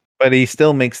 But he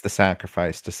still makes the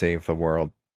sacrifice to save the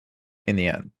world in the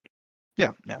end.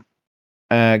 Yeah, yeah.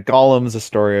 Gollum's a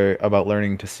story about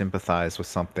learning to sympathize with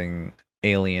something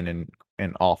alien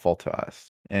and awful to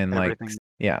us. And like, Everything.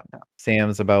 yeah, Yeah.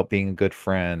 Sam's about being a good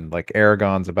friend. Like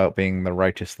Aragon's about being the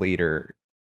righteous leader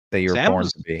that you're Sam born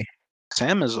is to be.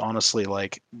 Sam is honestly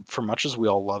like, for much as we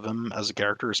all love him as a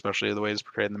character, especially the way he's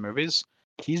portrayed in the movies,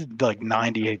 he's like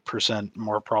 98%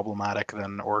 more problematic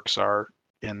than orcs are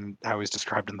in how he's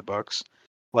described in the books.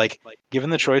 Like, given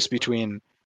the choice between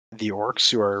the orcs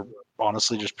who are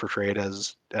honestly just portrayed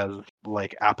as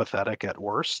like apathetic at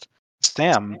worst,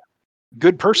 Sam,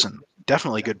 good person,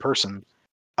 definitely good person,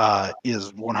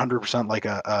 is 100% like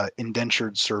a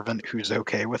indentured servant who's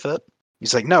okay with it.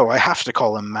 He's like, no, I have to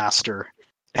call him master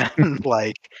and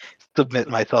like submit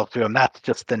myself to him. That's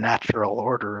just the natural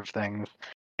order of things.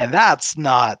 And that's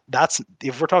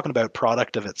if we're talking about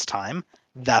product of its time,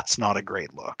 that's not a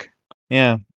great look.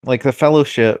 Yeah, like the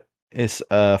Fellowship is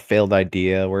a failed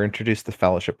idea. We're introduced to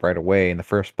Fellowship right away in the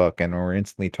first book, and we're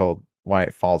instantly told why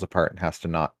it falls apart and has to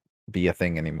not be a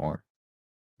thing anymore.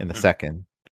 in the second,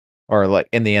 or like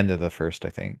in the end of the first, I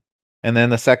think. And then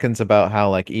the second's about how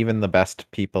like even the best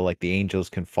people, like the angels,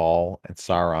 can fall, and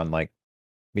Sauron like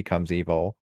becomes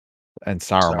evil, and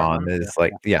Saruman Saruman, is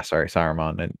like, yeah, sorry,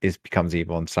 Saruman and is becomes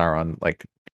evil, and Sauron like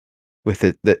with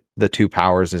it the two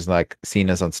powers is like seen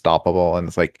as unstoppable, and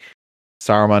it's like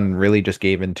Saruman really just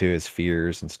gave into his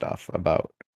fears and stuff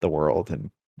about the world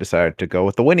and decided to go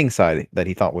with the winning side that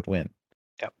he thought would win.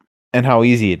 Yep. And how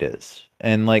easy it is.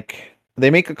 And like they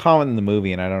make a comment in the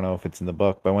movie, and I don't know if it's in the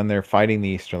book, but when they're fighting the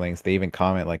Easterlings, they even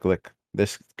comment like, "Look,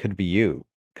 this could be you,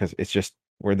 because it's just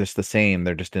we're just the same.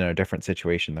 They're just in a different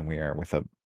situation than we are. With a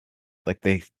like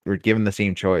they were given the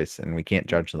same choice, and we can't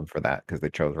judge them for that because they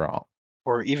chose wrong."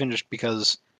 Or even just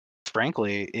because,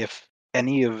 frankly, if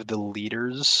any of the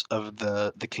leaders of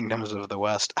the kingdoms of the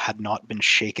West had not been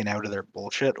shaken out of their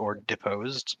bullshit or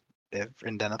deposed, if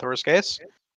in Denethor's case,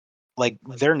 like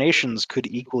their nations could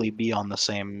equally be on the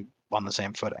same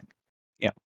footing.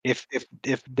 Yeah. If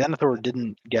Denethor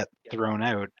didn't get thrown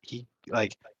out, he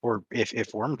like, or if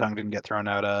Wormtongue didn't get thrown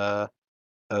out of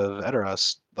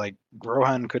Edoras, like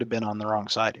Rohan could have been on the wrong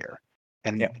side here.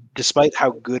 And Yeah. despite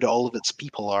how good all of its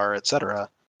people are, etc.,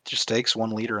 it just takes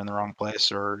one leader in the wrong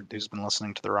place or who's been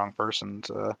listening to the wrong person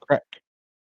to. Correct.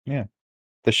 Yeah.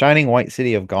 The shining white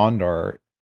city of Gondor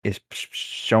is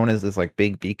shown as this like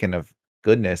big beacon of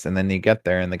goodness, and then you get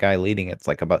there, and the guy leading it's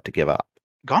like about to give up.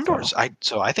 Gondor's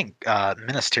I think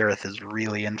Minas Tirith is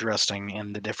really interesting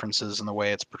in the differences in the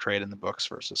way it's portrayed in the books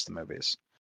versus the movies.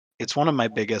 It's one of my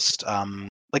biggest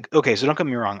okay, so don't get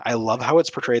me wrong, I love how it's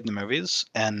portrayed in the movies,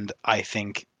 and I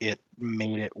think it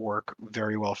made it work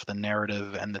very well for the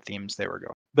narrative and the themes they were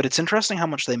going. But it's interesting how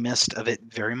much they missed of it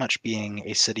very much being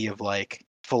a city of like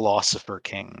philosopher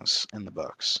kings in the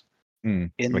books.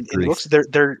 Like In the books, Greece.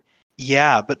 they're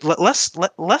yeah, but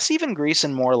less even Greece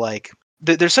and more like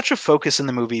there's such a focus in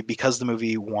the movie because the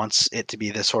movie wants it to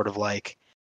be this sort of like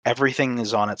everything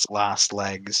is on its last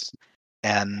legs,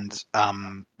 and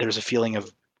there's a feeling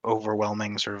of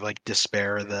overwhelming sort of like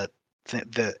despair that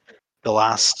the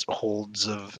last holds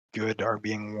of good are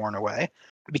being worn away.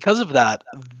 Because of that,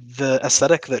 the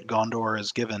aesthetic that Gondor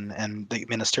is given, and the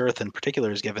Minas Tirith in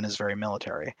particular is given, is very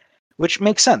military, which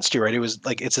makes sense too, right? It was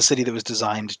like it's a city that was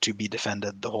designed to be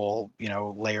defended, the whole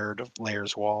layered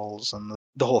layers walls and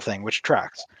the whole thing, which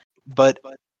tracks. But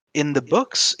in the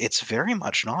books, it's very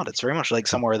much not. It's very much like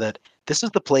somewhere that this is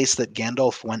the place that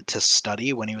Gandalf went to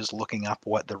study when he was looking up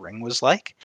what the ring was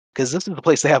like, because this is the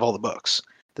place they have all the books.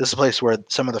 This is a place where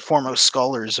some of the foremost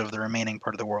scholars of the remaining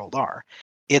part of the world are.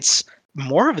 It's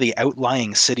more of the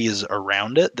outlying cities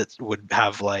around it that would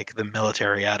have like the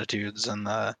military attitudes and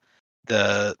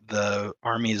the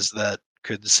armies that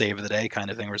could save the day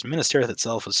kind of thing. Whereas Minas Tirith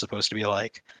itself is supposed to be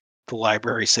like the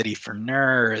library city for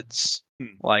nerds,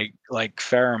 like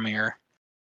Faramir.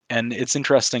 And it's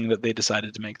interesting that they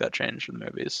decided to make that change in the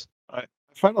movies. I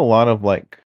find a lot of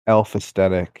like elf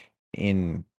aesthetic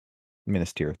in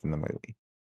Minas Tirith in the movie.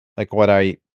 Like what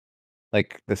I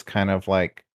like this kind of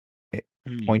like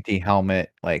pointy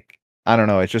helmet, like I don't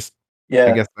know, it's just I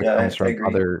Yeah, guess that yeah, comes I from agree.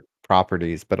 other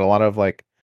properties, but a lot of like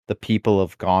the people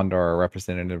of Gondor are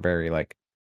represented in a very like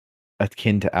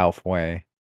akin to elf way.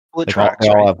 Well, it Like all they tracks,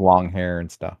 all right? have long hair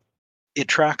and stuff. It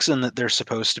tracks in that they're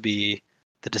supposed to be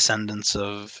the descendants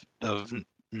of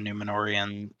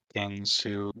Numenorian kings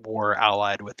who were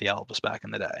allied with the elves back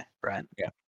in the day, right? Yeah.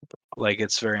 Like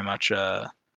it's very much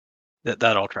that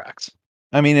all tracks.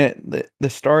 I mean, the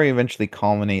story eventually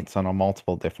culminates on a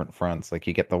multiple different fronts. Like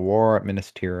you get the war at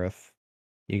Minas Tirith,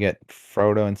 you get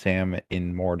Frodo and Sam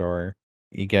in Mordor,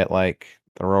 you get like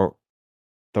the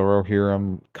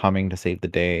Rohirrim coming to save the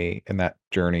day in that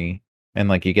journey, and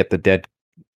like you get the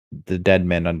dead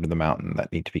men under the mountain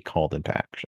that need to be called into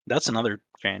action. That's another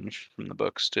change from the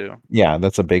books too. Yeah,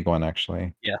 that's a big one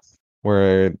actually. Yeah.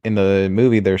 Where in the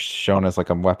movie they're shown as like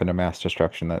a weapon of mass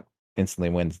destruction that instantly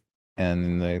wins, and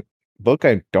in the book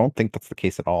I don't think that's the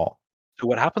case at all. So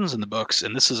what happens in the books,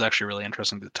 and this is actually really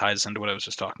interesting that ties into what I was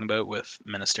just talking about with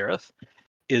Minas Tirith,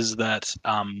 is that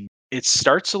it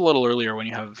starts a little earlier when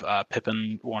you have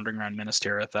Pippin wandering around Minas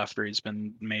Tirith after he's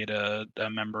been made a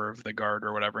member of the guard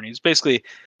or whatever, and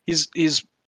he's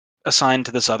assigned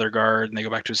to this other guard, and they go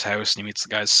back to his house, and he meets the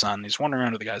guy's son. He's wandering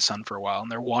around with the guy's son for a while,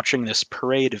 and they're watching this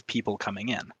parade of people coming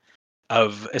in,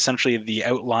 of essentially the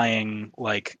outlying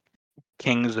like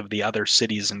kings of the other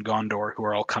cities in Gondor who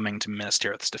are all coming to Minas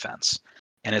Tirith's defense.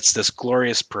 And it's this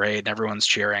glorious parade, and everyone's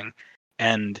cheering.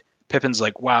 And Pippin's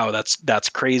like, "Wow, that's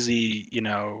crazy.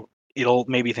 It'll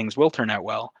maybe things will turn out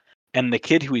well." And the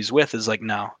kid who he's with is like,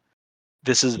 "No,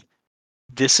 this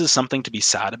is something to be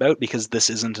sad about because this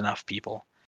isn't enough people.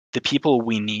 the people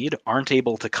we need aren't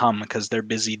able to come because they're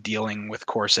busy dealing with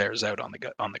corsairs out on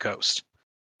the coast.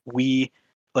 We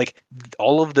like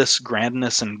all of this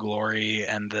grandness and glory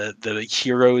and the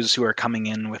heroes who are coming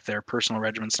in with their personal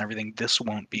regiments and everything. This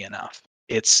won't be enough.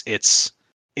 It's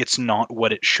not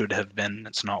what it should have been.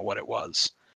 It's not what it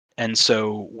was. And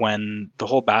so when the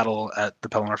whole battle at the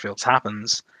Pelennor Fields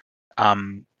happens,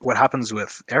 what happens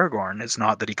with Aragorn is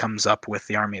not that he comes up with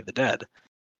the army of the dead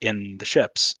in the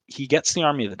ships. He gets the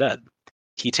army of the dead.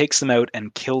 He takes them out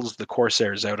and kills the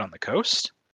corsairs out on the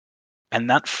coast. And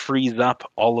that frees up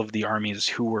all of the armies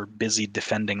who were busy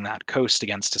defending that coast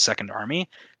against a second army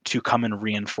to come and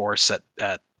reinforce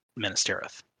at Minas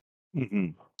Tirith. Mm-hmm.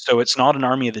 So it's not an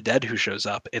army of the dead who shows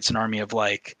up. It's an army of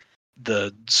like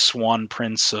the Swan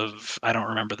Prince of, I don't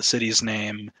remember the city's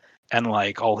name, and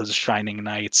like all his shining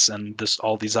knights and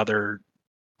all these other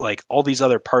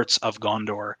parts of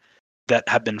Gondor that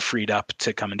have been freed up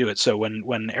to come and do it. So when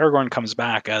Aragorn comes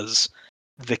back as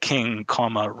the king,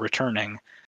 returning,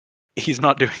 he's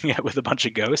not doing it with a bunch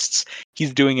of ghosts.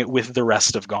 He's doing it with the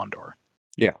rest of Gondor.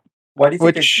 Yeah. Why do you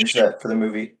think they Which changed that for the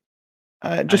movie?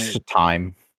 just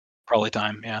time. Probably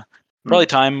time, yeah. Probably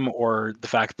time, or the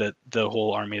fact that the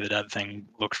whole Army of the Dead thing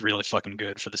looked really fucking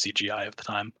good for the CGI of the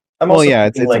time. I'm Well, also yeah,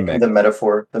 thinking, it's a like mix.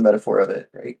 the metaphor of it,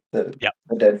 right? The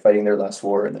dead fighting their last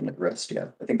war and then the rest. Yeah,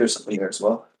 I think there's something there as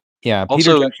well. Yeah,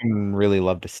 Peter Also- Jackson really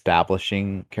loved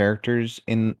establishing characters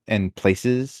in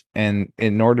places, and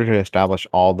in order to establish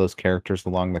all those characters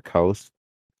along the coast,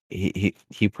 he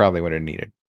probably would have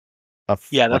needed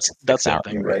Yeah, like that's a the 6-hour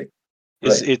thing. You're right.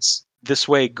 It's this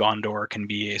way Gondor can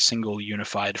be a single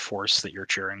unified force that you're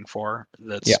cheering for.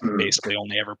 That's Yeah. basically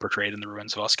only ever portrayed in the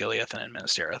ruins of Osgiliath and in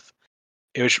Minas Tirith.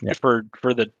 It was Yeah.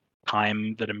 for the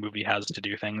time that a movie has to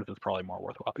do things, it's probably more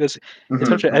worthwhile. Because Mhm,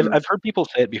 especially, mhm. I've heard people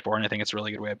say it before, and I think it's a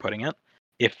really good way of putting it.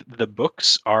 If the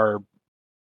books are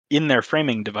in their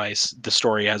framing device, the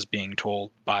story as being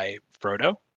told by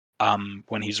Frodo,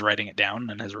 when he's writing it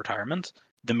down in his retirement,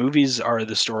 the movies are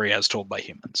the story as told by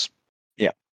humans.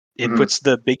 Yeah. It Mhm. puts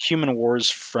the big human wars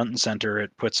front and center.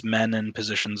 It puts men in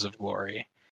positions of glory.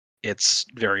 It's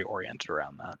very oriented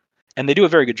around that, and they do a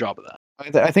very good job of that.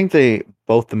 I think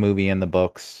both the movie and the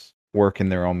books work in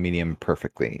their own medium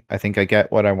perfectly. I think I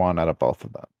get what I want out of both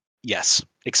of them. Yes,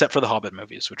 except for the Hobbit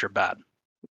movies, which are bad.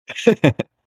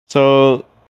 So,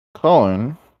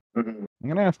 Colin, Mhm. I'm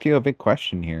gonna ask you a big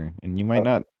question here, and you might Oh.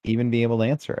 not even be able to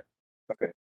answer it.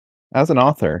 Okay. As an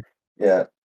author, Yeah.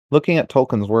 looking at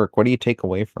Tolkien's work, what do you take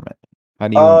away from it? How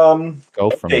do you go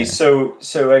from Okay, there?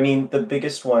 so I mean, the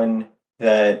biggest one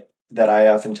that I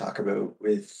often talk about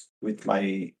with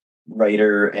my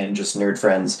writer and just nerd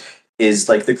friends is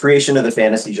like the creation of the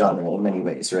fantasy genre in many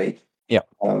ways, right? Yeah.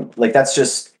 Like that's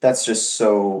just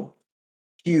so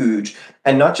huge,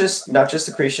 and not just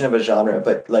the creation of a genre,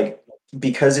 but like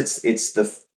because it's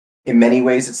in many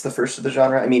ways it's the first of the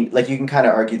genre. I mean, like you can kind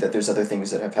of argue that there's other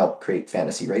things that have helped create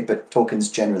fantasy, right? But Tolkien's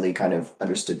generally kind of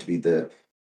understood to be the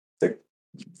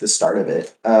the start of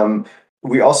it.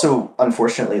 We also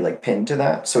unfortunately like pinned to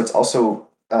that, so it's also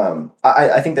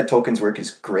I think that Tolkien's work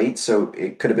is great. So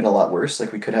it could have been a lot worse.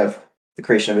 Like we could have the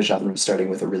creation of a genre starting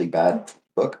with a really bad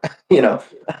book, you know.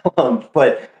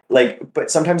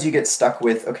 But sometimes you get stuck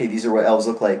with okay, these are what elves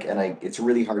look like, and it's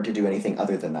really hard to do anything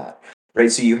other than that.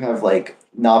 Right, so you have like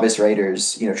novice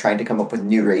writers, trying to come up with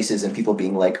new races, and people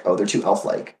being like, "Oh, they're too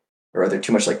elf-like," or "They're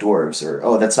too much like dwarves," or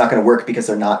 "Oh, that's not going to work because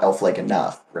they're not elf-like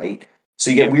enough." Right, so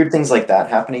you get weird things like that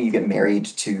happening. You get married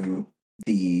to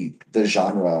the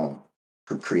genre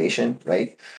creation,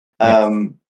 right? Yeah.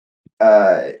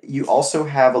 You also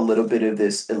have a little bit of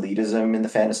this elitism in the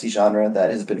fantasy genre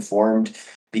that has been formed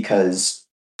because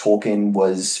Tolkien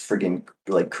was friggin'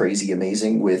 like crazy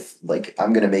amazing with like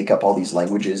I'm gonna make up all these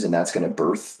languages and that's gonna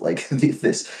birth like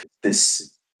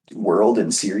this world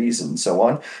and series and so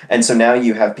on. And so now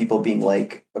you have people being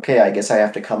like, okay, I guess I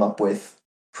have to come up with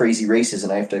crazy races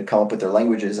and I have to come up with their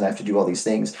languages and I have to do all these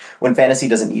things when fantasy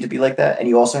doesn't need to be like that. And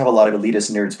you also have a lot of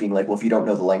elitist nerds being like, well, if you don't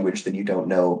know the language, then you don't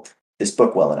know this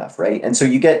book well enough, right? And so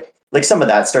you get like some of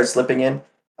that starts slipping in.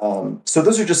 So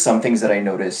those are just some things that I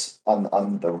notice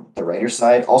on the writer's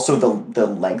side. Also, the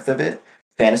length of it.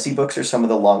 Fantasy books are some of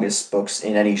the longest books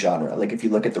in any genre. Like if you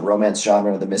look at the romance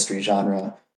genre, the mystery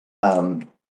genre,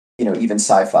 even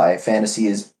sci-fi, fantasy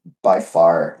is by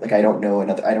far like I don't know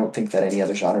another. I don't think that any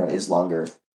other genre is longer.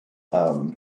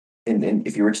 And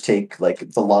if you were to take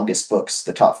like the longest books,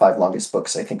 the top 5 longest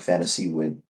books, I think fantasy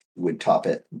would top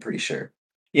it. I'm pretty sure.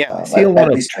 Yeah, I see a lot At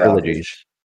of least for trilogies. average.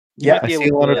 You Yeah, might I be see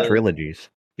able a lot of to- trilogies.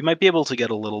 You might be able to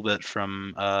get a little bit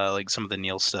from like some of the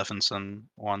Neil Stephenson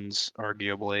ones,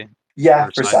 arguably. Yeah,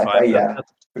 for for sci-fi. sci-fi, but yeah,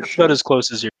 That's for about sure. as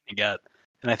close as you're gonna get.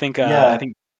 And I think Yeah.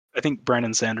 I think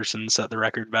Brandon Sanderson set the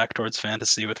record back towards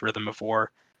fantasy with Rhythm of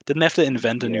War. Didn't have to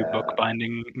invent a new Yeah.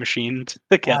 bookbinding machine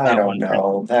to get I that don't one printed.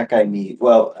 know. That guy need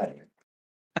well, anyway.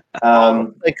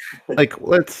 Well,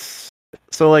 let's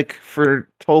so like for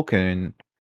Tolkien,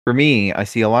 for me, I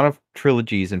see a lot of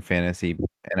trilogies in fantasy,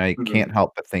 and I can't Mhm.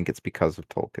 help but think it's because of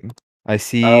Tolkien. I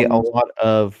see a Um, lot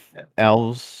of yeah.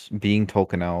 elves being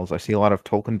Tolkien elves. I see a lot of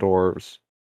Tolkien dwarves,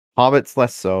 hobbits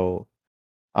less so.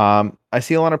 I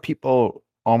see a lot of people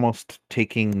almost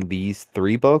taking these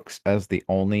three books as the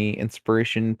only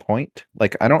inspiration point.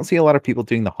 Like, I don't see a lot of people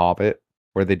doing The Hobbit,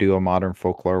 where they do a modern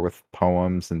folklore with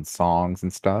poems and songs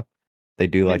and stuff. They I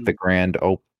do like the mean, grand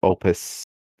opus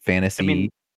I mean, fantasy.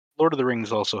 Lord of the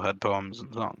Rings also had poems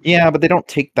and songs. Yeah, but they don't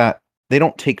take that. They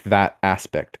don't take that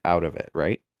aspect out of it,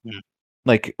 right? Mm.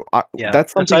 Like, Yeah,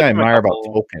 that's something aside I from a admire about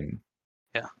couple, Tolkien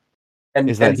yeah.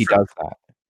 is that And he does that.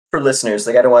 for listeners,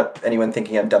 like I don't want anyone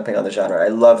thinking I'm dumping on the genre. I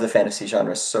love the fantasy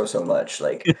genre so much.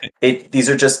 Like these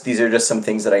are just some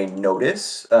things that I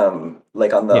notice,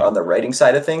 like on the Yeah. writing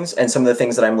side of things, and some of the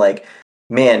things that I'm like,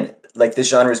 man, like this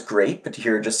genre is great, but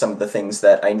here are just some of the things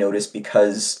that I notice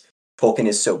because Tolkien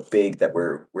is so big that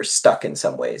we're stuck in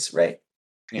some ways, right?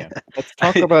 Yeah. Let's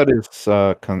talk about his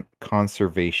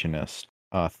conservationist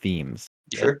themes.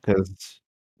 Yeah, Sure. Because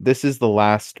this is the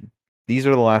last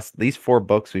these four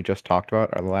books we just talked about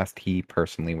are the last he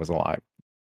personally was alive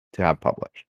to have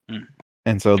published. Mm.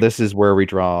 And so this is where we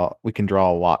can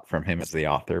draw a lot from him as the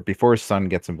author before his son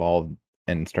gets involved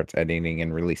and starts editing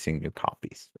and releasing new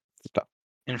copies stuff.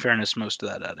 In fairness, most of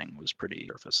that adding was pretty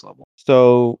surface level.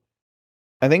 So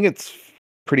I think it's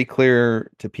pretty clear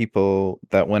to people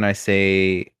that when I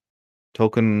say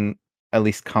Tolkien at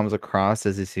least comes across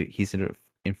as he's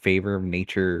in favor of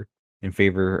nature, in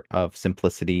favor of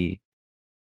simplicity,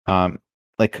 um,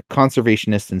 like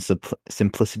conservationist and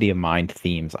simplicity of mind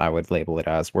themes. I would label it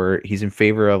as where he's in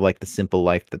favor of like the simple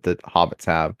life that the hobbits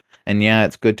have. And yeah,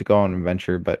 it's good to go on an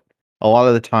adventure, but a lot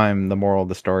of the time, the moral of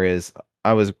the story is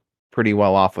I was pretty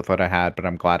well off with what I had, but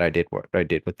I'm glad I did what I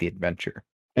did with the adventure.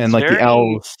 And It's like the very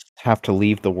elves have to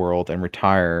leave the world and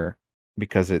retire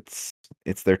because it's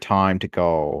their time to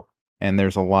go. And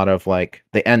there's a lot of like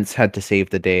the Ents had to save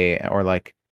the day, or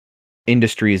like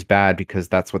industry is bad because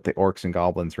that's what the orcs and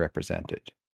goblins represented.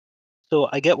 So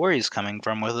I get where he's coming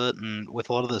from with it, and with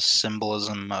a lot of the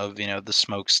symbolism of the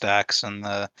smokestacks and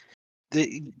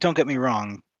don't get me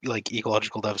wrong, like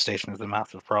ecological devastation is a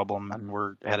massive problem, and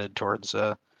we're headed towards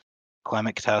a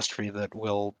climate catastrophe that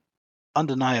will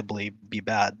undeniably be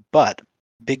bad. But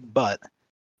big but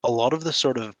a lot of the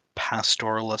sort of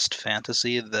pastoralist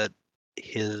fantasy that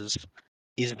his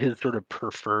is his sort of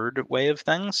preferred way of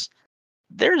things.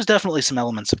 There's definitely some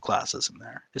elements of classism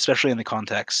there, especially in the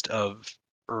context of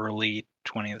early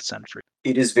 20th century.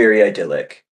 It is very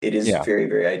idyllic. It is Yeah.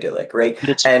 very idyllic, right? But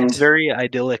it's And very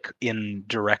idyllic in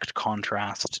direct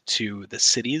contrast to the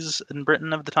cities in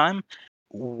Britain of the time,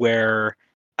 where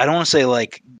I don't want to say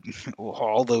like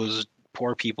all those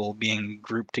poor people being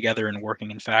grouped together and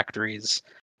working in factories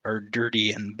are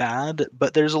dirty and bad,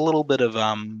 but there's a little bit of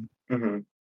mhm,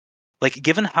 like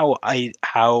given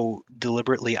how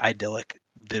deliberately idyllic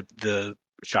the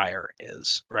Shire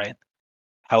is, right?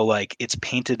 How like it's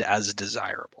painted as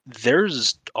desirable.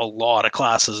 There's a lot of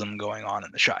classism going on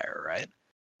in the Shire, right?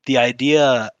 The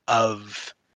idea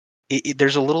of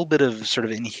there's a little bit of sort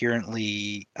of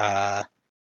inherently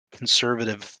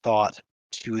conservative thought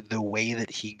to the way that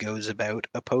he goes about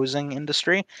opposing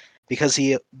industry, because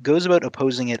he goes about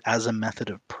opposing it as a method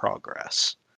of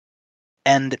progress.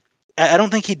 And I don't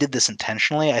think he did this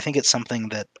intentionally. I think it's something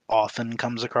that often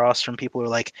comes across from people who are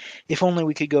like, if only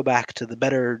we could go back to the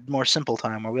better, more simple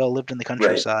time where we all lived in the right.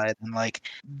 countryside. And like,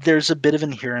 there's a bit of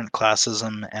inherent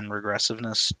classism and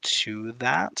regressiveness to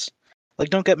that. Like,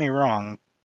 don't get me wrong,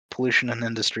 pollution and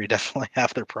industry definitely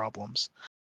have their problems,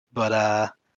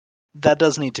 but that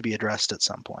does need to be addressed at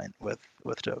some point with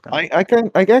Token. I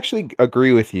actually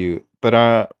agree with you, but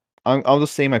I'll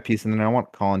just say my piece and then I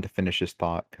want Colin to finish his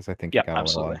thought because I think he Yeah, got a little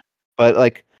absolutely. out. But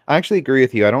like I actually agree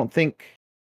with you. I don't think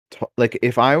like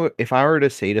if I were to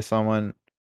say to someone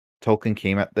Tolkien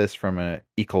came at this from an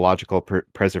ecological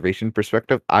preservation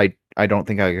perspective, I don't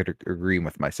think I could agree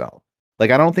with myself.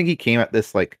 Like I don't think he came at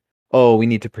this like, oh, we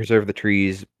need to preserve the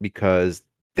trees because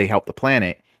they help the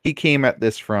planet. He came at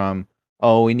this from,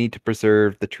 oh, we need to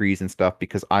preserve the trees and stuff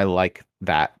because I like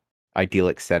that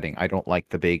idyllic setting. I don't like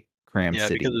the big crammed Yeah,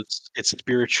 because city. it's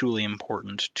spiritually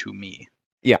important to me.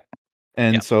 Yeah. Yeah.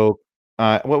 And so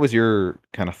what was your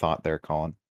kind of thought there,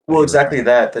 Colin? That Well, you were trying exactly to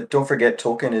that. That don't forget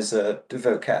Tolkien is a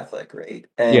devout Catholic, right?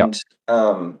 Yeah.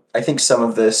 And I think some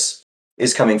of this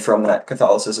is coming from that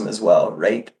Catholicism as well,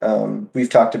 right? We've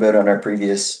talked about on our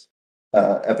previous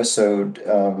episode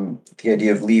the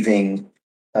idea of leaving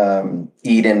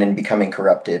Eden and becoming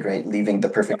corrupted, right? Leaving the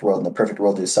perfect world, and the perfect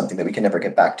world is something that we can never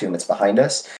get back to, and it's behind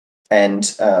us. And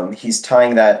he's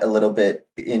tying that a little bit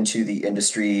into the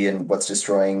industry and what's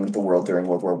destroying the world during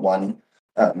World War One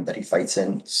that he fights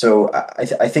in. So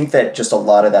I think that just a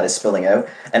lot of that is spilling out,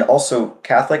 and also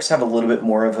Catholics have a little bit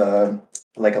more of a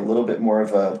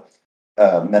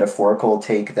metaphorical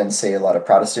take than, say, a lot of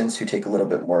Protestants who take a little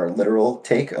bit more literal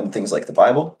take on things like the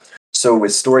Bible. So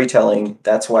with storytelling,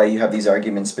 that's why you have these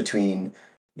arguments between,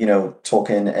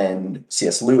 Tolkien and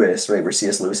C.S. Lewis, right? Where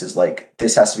C.S. Lewis is like,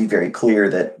 this has to be very clear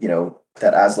that,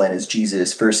 that Aslan is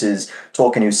Jesus, versus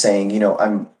Tolkien who's saying,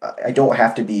 I don't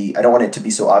want it to be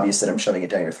so obvious that I'm shoving it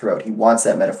down your throat. He wants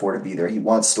that metaphor to be there. He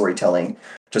wants storytelling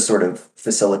to sort of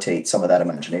facilitate some of that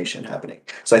imagination happening.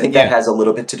 So I think that has a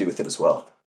little bit to do with it as well.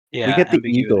 Yeah, we get the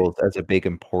ambiguity. eagles as a big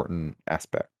important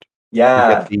aspect.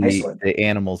 Yeah, we nice get one. the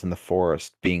animals in the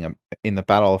forest being in the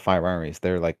Battle of Five Armies.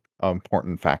 They're like an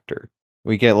important factor.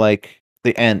 We get like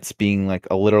the Ents being like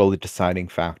a literally deciding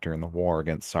factor in the war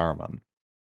against Saruman.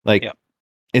 Like, Yep.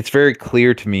 it's very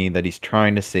clear to me that he's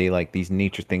trying to say like these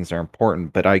nature things are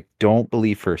important, but I don't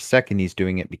believe for a second he's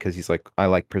doing it because he's like, I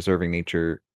like preserving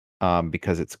nature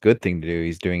because it's a good thing to do.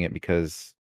 He's doing it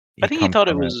because I think he thought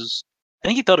it from was. I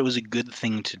think he thought it was a good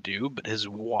thing to do, but his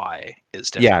why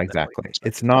is different. Yeah, than what he exactly. expected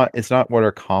It's to not be. it's not what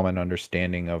our common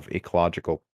understanding of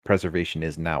ecological preservation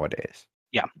is nowadays.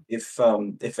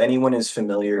 If anyone is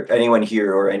familiar, anyone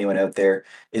here or anyone out there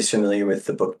is familiar with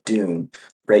the book Dune,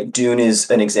 right? Dune is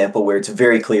an example where it's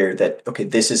very clear that, okay,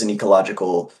 this is an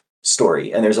ecological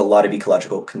story, and there's a lot of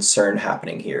ecological concern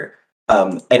happening here.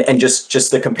 And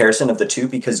just the comparison of the two,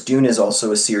 because Dune is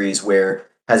also a series where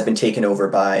has been taken over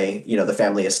by, the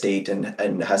family estate,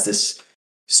 and has this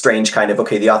strange kind of,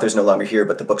 okay, the author's no longer here,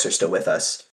 but the books are still with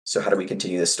us. So how do we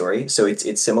continue this story? So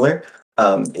it's similar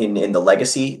in the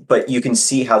legacy, but you can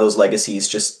see how those legacies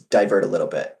just divert a little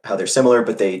bit. How they're similar,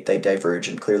 but they diverge,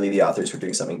 and clearly the authors were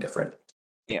doing something different.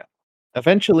 Yeah.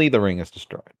 Eventually, the ring is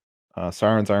destroyed.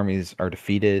 Sauron's armies are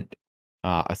defeated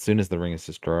as soon as the ring is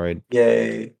destroyed,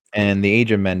 Yay! and the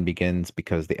Age of Men begins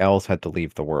because the elves had to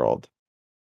leave the world.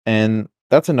 And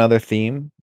that's another theme,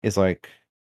 is like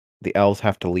the elves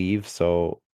have to leave,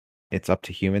 so it's up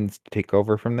to humans to take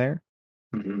over from there.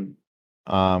 Mhm.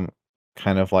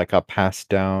 Kind of like a passed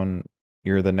down,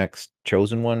 you're the next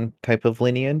chosen one type of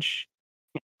lineage.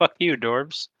 Fuck you,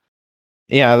 dwarves.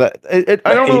 Yeah, I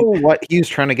don't know Right. what he was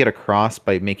trying to get across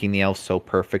by making the elves so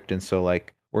perfect and so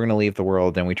like we're gonna leave the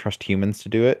world and we trust humans to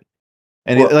do it.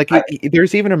 And Well,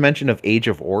 there's even a mention of Age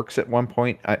of Orcs at one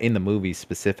point in the movie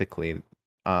specifically.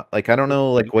 Like I don't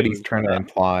know like what he's trying to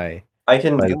imply. I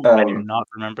can. I But do not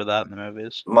remember that in the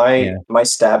movies. My yeah, my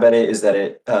stab at it is that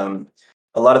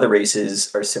a lot of the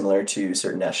races are similar to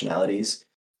certain nationalities.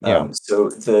 yeah, So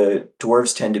the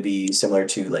dwarves tend to be similar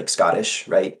to like Scottish,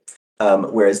 right?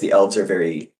 Whereas the elves are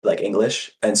very like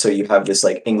English, and so you have this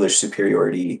like English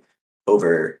superiority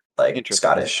over like interesting.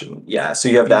 Scottish. And yeah, so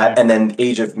you have Yeah. that, and then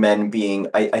Age of Men being,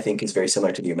 I think, is very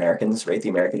similar to the Americans, right? The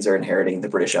Americans are inheriting the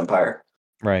British Empire,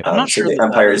 Right. I'm not so sure the that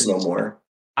empire is no is. more.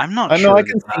 I'm not I know I sure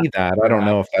can that see that. I don't correct.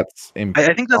 know if that's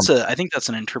I think that's a. I think that's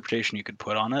an interpretation you could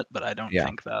put on it, but I don't yeah.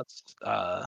 think that's.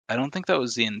 I don't think that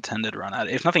was the intended run at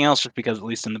it. If nothing else, just because at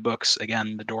least in the books,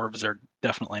 again, the dwarves are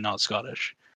definitely not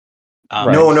Scottish.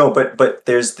 Right. No, no, but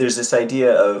there's this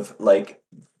idea of like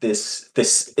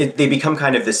they become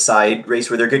kind of this side race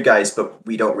where they're good guys, but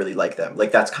we don't really like them.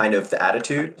 Like that's kind of the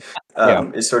attitude Yeah.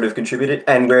 is sort of contributed.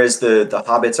 And whereas the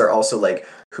hobbits are also like,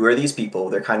 who are these people?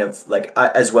 They're kind of like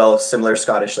as well similar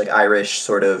Scottish, like Irish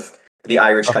sort of the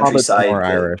Irish The Hobbit's more countryside. The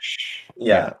Irish.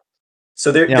 yeah, Yeah. so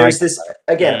Yeah, I there's get this that.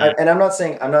 again, Mm. and I'm not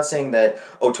saying that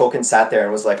Tolkien sat there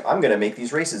and was like, I'm going to make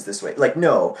these races this way. Like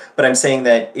no, but I'm saying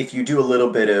that if you do a little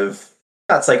bit of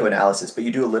not psychoanalysis, but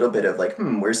you do a little bit of like,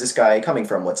 where's this guy coming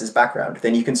from? What's his background?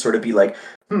 Then you can sort of be like,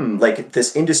 like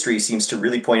this industry seems to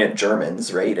really point at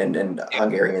Germans, right, and Yeah.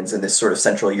 Hungarians and this sort of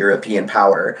Central European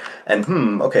power. And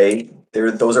okay,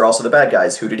 those are also the bad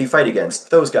guys. Who did he fight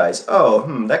against? Those guys. Oh,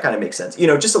 that kind of makes sense.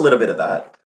 Just a little bit of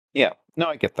that. Yeah. No,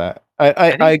 I get that. I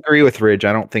I think. agree with Ridge.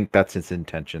 I don't think that's his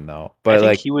intention though. I But think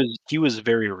like he was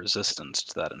very resistant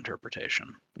to that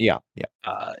interpretation. yeah,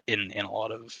 yeah. In a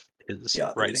lot of his The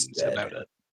author is writings dead. about it.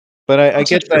 But I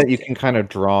Honestly, get true. that you can kind of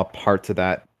draw parts of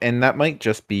that, and that might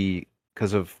just be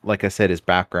because of, like I said, his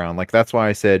background. Like that's why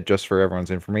I said just for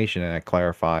everyone's information, and I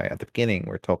clarify at the beginning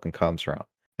where Tolkien comes from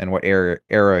and what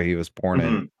era he was born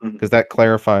in, because that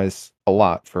clarifies a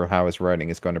lot for how his writing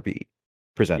is going to be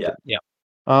Yeah. presented. Yeah.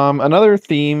 Another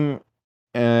theme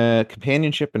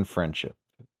companionship and friendship.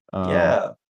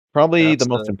 Yeah. Probably the That's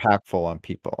most the impactful on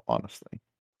people, honestly.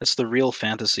 that's the real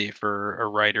fantasy for a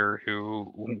writer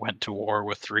who went to war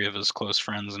with 3 of his close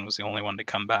friends and was the only one to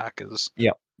come back. Is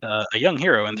Yeah, a young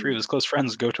hero and 3 of his close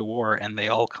friends go to war and they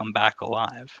all come back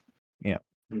alive. yeah.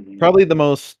 Mhm. Probably the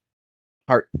most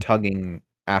heart-tugging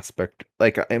aspect.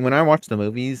 Like, and when I watch the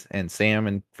movies and Sam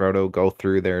and Frodo go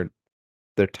through their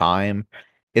time,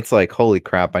 it's like, holy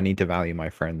crap, I need to value my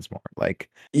friends more. Like,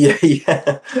 Yeah,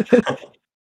 yeah.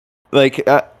 like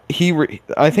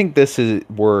I think this is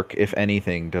work, if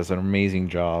anything, does an amazing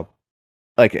job.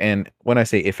 Like, and when I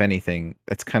say if anything,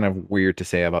 it's kind of weird to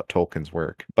say about Tolkien's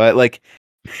work, but like,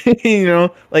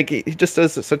 like he just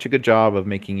does such a good job of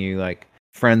making you like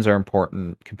friends are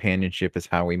important, companionship is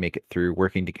how we make it through,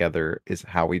 working together is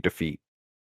how we defeat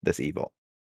this evil.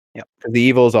 Yep. 'Cause the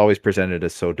evil is always presented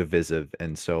as so divisive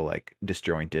and so like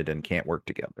disjointed and can't work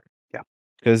together. Yeah.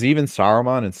 Because even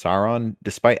Saruman and Sauron,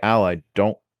 despite allied,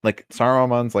 don't like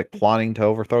Saruman's like plotting to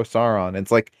overthrow Sauron.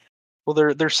 It's like, Well,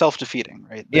 they're self-defeating,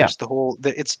 right? yeah,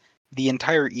 There's it's the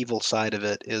entire evil side of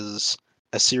it is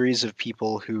a series of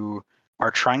people who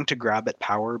are trying to grab at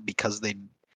power because they,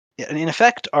 in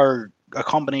effect, are a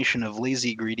combination of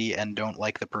lazy, greedy, and don't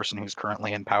like the person who's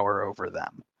currently in power over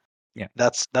them. yeah.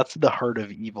 That's the heart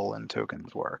of evil in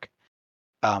Tolkien's work.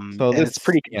 So And it's this,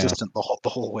 pretty yeah. consistent the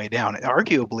whole way down.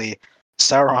 Arguably,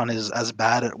 Sauron is as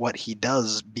bad at what he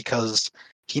does because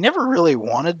he never really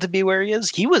wanted to be where he is.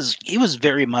 He was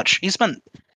very much he spent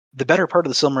the better part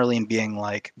of the Silmarillion being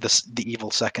like the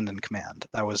evil second in command.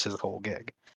 That was his whole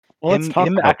gig. Well, let's talk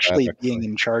Him about that actually being actually.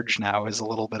 in charge now is a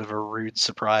little bit of a rude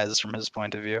surprise from his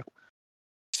point of view.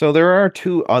 So there are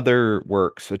two other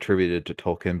works attributed to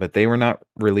Tolkien, but they were not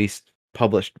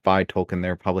published by Tolkien. They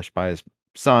were published by his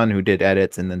son, who did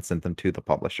edits and then sent them to the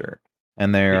publisher.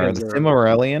 And they You are guys the are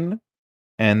Silmarillion,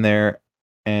 and they're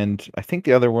and I think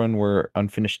the other one were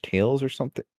Unfinished Tales or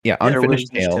something. Yeah, There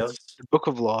Unfinished was Tales. Tales. the Book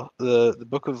of Law, the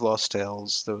Book of Lost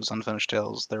Tales, those unfinished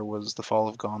tales. There was the Fall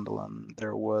of Gondolin.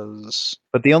 There was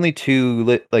But the only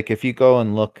two like if you go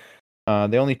and look,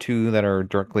 the only two that are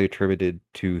directly attributed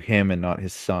to him and not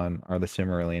his son are the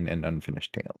Silmarillion and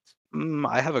Unfinished Tales.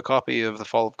 I have a copy of the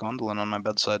Fall of Gondolin on my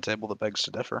bedside table that begs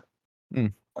to differ. Hmm,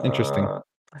 interesting. I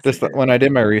Just that forget. when I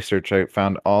did my research, I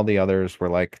found all the others were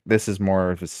like, this is more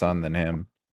of his son than him.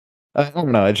 I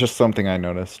don't know. It's just something I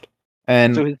noticed. So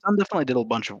And his son definitely did a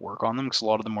bunch of work on them because a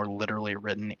lot of them were literally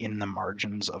written in the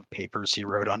margins of papers he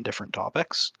wrote on different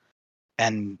topics.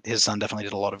 And his son definitely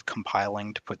did a lot of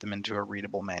compiling to put them into a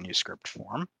readable manuscript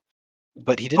form.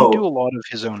 But he didn't do a Oh, lot of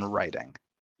his own writing.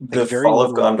 Like the very Fall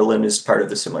of little. Gondolin is part of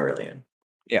the Silmarillion.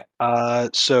 yeah,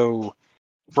 So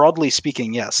broadly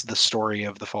speaking, yes, the story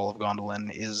of the Fall of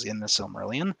Gondolin is in the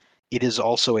Silmarillion. It is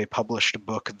also a published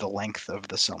book the length of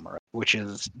the Silmarillion, which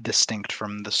is distinct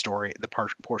from the story, the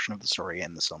portion of the story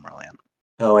in the Silmarillion.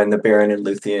 Oh, and the Baron and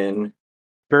Luthien.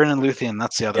 Beren and Luthien,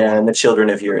 that's the other Yeah, one. and the Children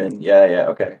of Hurin. Yeah, yeah,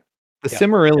 okay. the Yeah.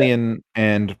 Silmarillion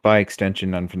and by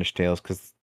extension Unfinished Tales,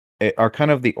 because it are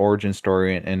kind of the origin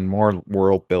story and more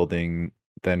world building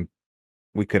than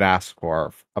we could ask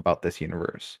for about this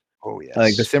universe. Oh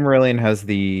Like the yes. Silmarillion has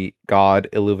the god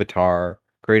Iluvatar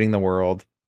creating the world,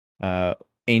 uh,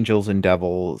 angels and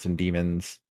devils and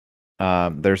demons.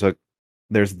 There's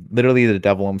literally the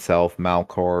devil himself,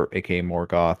 Malkor, aka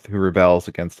Morgoth, who rebels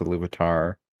against the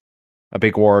Iluvatar. A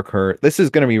big war occurs. This is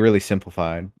going to be really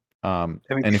simplified. I mean,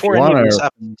 And if you before any want of this to,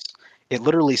 happens, it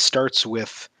literally starts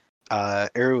with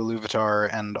Eru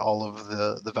Iluvatar and all of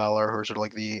the Valar, who are sort of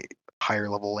like the higher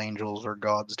level angels or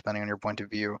gods, depending on your point of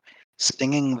view,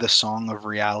 singing the song of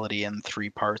reality in 3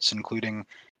 parts, including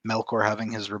Melkor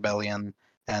having his rebellion,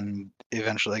 and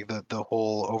eventually like, the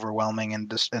whole overwhelming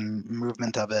and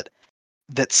movement of it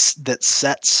that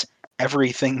sets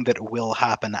everything that will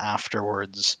happen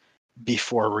afterwards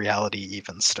before reality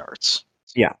even starts.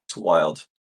 yeah. It's wild.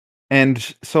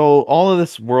 And so all of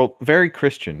this world, very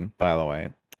Christian, by the way,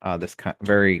 this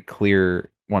very clear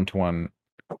one-to-one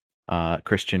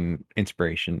Christian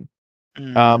inspiration.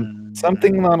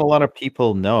 Something not a lot of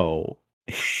people know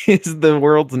is the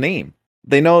world's name.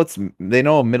 They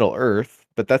know Middle Earth,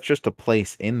 but that's just a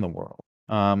place in the world.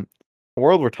 The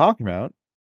world we're talking about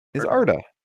is Arda.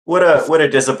 What a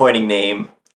disappointing name.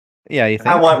 Yeah, you I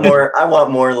think? want more I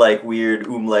want more like weird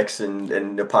umlets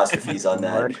and apostrophes on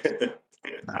that.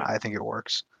 I think it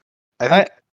works. I I think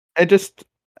I just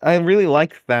I really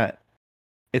like that.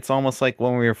 It's almost like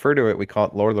when we refer to it, we call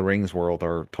it Lord of the Rings world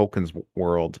or Tolkien's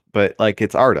world, but like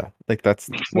it's Arda. Like that's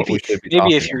what we maybe should be maybe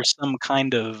talking if you're about. some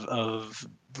kind of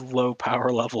low power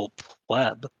level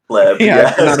pleb. Pleb, Yeah, yeah,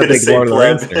 if I you're was not a gonna big say Lord of the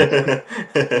Rings nerd.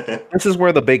 pleb. This is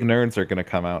where the big nerds are going to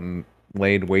come out and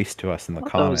laid waste to us in the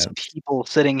Those comments. people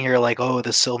sitting here like, oh, the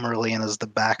Silmarillion is the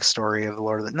backstory of the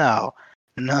Lord of the... No.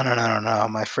 No,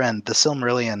 my friend. The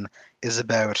Silmarillion is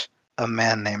about a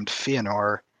man named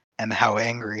Fëanor and how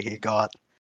angry he got.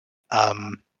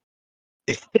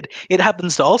 It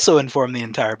happens to also inform the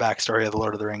entire backstory of the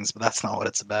Lord of the Rings, but that's not what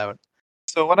it's about.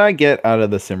 So what I get out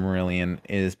of the Silmarillion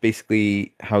is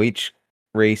basically how each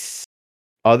race,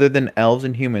 other than elves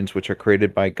and humans, which are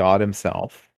created by God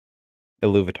himself,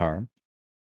 Iluvatar,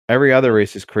 every other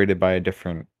race is created by a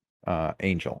different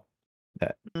angel.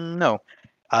 No.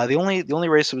 The only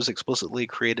race that was explicitly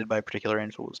created by a particular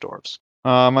angel was dwarves.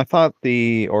 I thought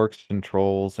the orcs and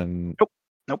trolls and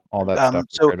Nope. all that stuff were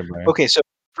So created by. okay, so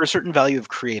for a certain value of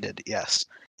created, yes.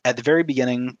 At the very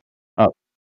beginning. Oh,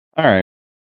 all right.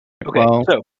 Okay, Well,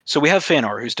 so we have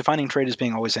Fëanor, whose defining trait is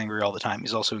being always angry all the time.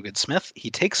 He's also a good smith.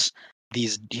 He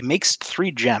makes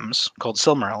 3 gems called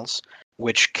Silmarils,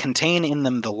 which contain in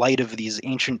them the light of these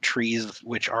ancient trees,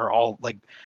 which are all like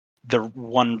the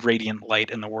one radiant light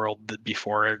in the world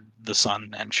before the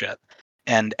sun and shit.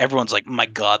 And everyone's like, my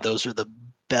god, those are the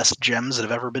best gems that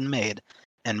have ever been made.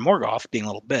 And Morgoth, being a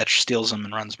little bitch, steals them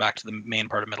and runs back to the main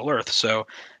part of Middle Earth. So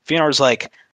Fëanor's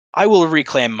like, I will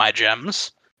reclaim my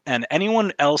gems, and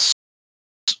anyone else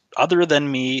other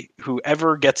than me who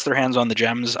ever gets their hands on the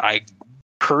gems, I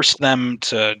curse them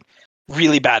to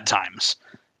really bad times.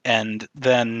 And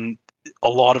then a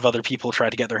lot of other people try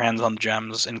to get their hands on the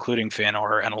gems, including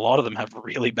Fëanor, and a lot of them have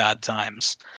really bad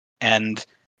times. And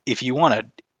if you want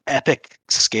an epic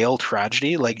scale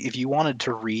tragedy, like if you wanted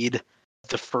to read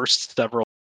the first several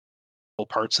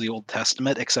parts of the Old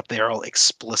Testament, except they are all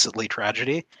explicitly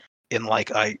tragedy in like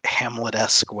a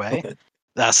Hamlet-esque way,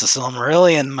 that's the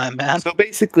Silmarillion, my man. so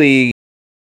basically,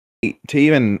 to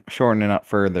even shorten it up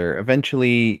further,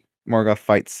 eventually Morgoth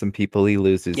fights some people. He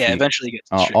loses. Yeah, eventually he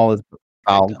gets All his kicked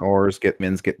out. Algors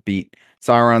get beat.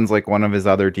 Sauron's like one of his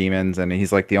other demons, and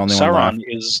he's like the only one left.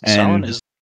 Sauron is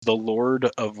the Lord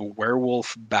of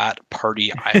Werewolf Bat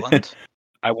Party Island.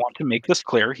 I want to make this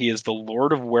clear. He is the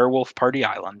Lord of Werewolf Party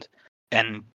Island,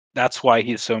 and that's why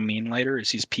he's so mean later.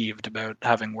 Is he's peeved about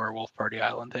having Werewolf Party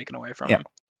Island taken away from him.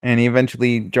 And he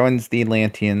eventually joins the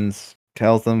Atlanteans,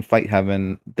 tells them fight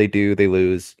heaven. They do, they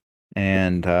lose,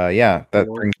 and that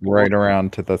brings right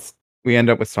around to this. We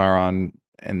end up with Sauron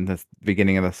in the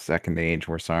beginning of the Second Age,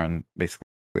 where Sauron basically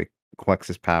collects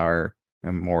his power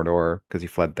in Mordor because he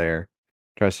fled there,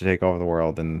 tries to take over the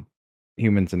world, and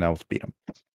humans and elves beat him.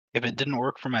 If it didn't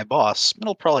work for my boss,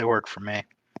 it'll probably work for me.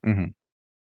 Mm-hmm.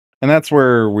 And that's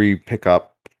where we pick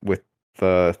up with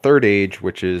the Third Age,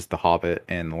 which is The Hobbit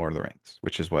and The Lord of the Rings,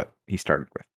 which is what he started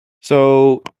with.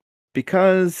 So,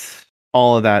 because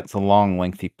all of that's a long,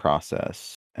 lengthy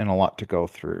process and a lot to go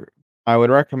through, I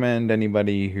would recommend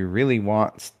anybody who really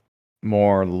wants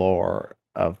more lore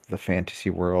of the fantasy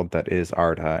world that is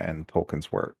Arda and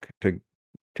Tolkien's work to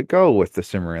go with the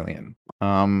Silmarillion.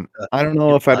 I don't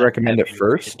know if I'd recommend it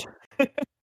first.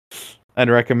 I'd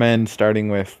recommend starting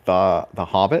with the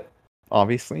Hobbit,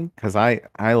 obviously, because I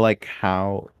like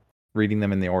how reading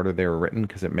them in the order they were written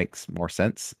because it makes more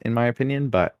sense in my opinion.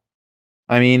 But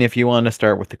I mean, if you want to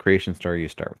start with the creation story, you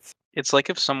start with. It's like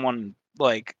if someone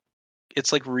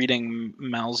it's like reading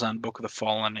Malzahn Book of the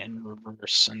Fallen in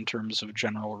reverse in terms of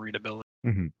general readability.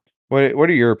 Mm-hmm. What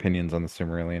are your opinions on the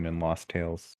Silmarillion and Lost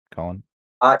Tales, Colin?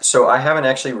 So I haven't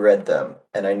actually read them,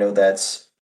 and I know that's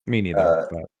Me neither.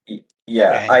 But...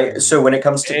 yeah. So when it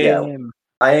comes to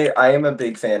I am a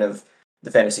big fan of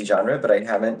the fantasy genre, but I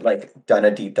haven't like done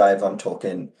a deep dive on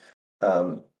Tolkien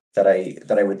that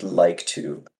I would like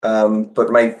to.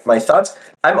 But my thoughts,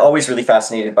 I'm always really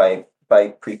fascinated by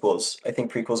prequels. I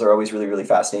think prequels are always really really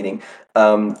fascinating.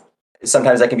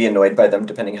 Sometimes I can be annoyed by them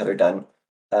depending how they're done.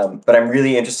 But I'm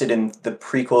really interested in the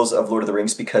prequels of Lord of the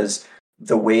Rings because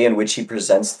the way in which he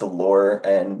presents the lore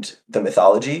and the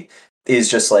mythology is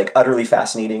just like utterly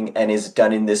fascinating and is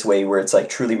done in this way where it's like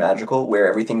truly magical, where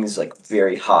everything is like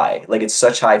very high. Like it's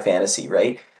such high fantasy,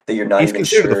 right? That you're not He's even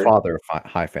considered sure. the father of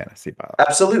high fantasy, by the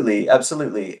way.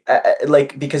 Absolutely.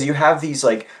 Like because you have these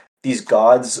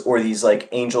gods or these like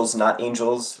angels, not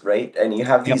angels, right? And you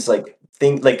have these like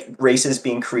races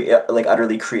being like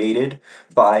utterly created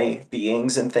by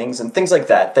beings and things like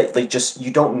that like just you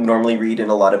don't normally read in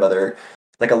a lot of other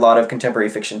like a lot of contemporary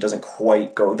fiction doesn't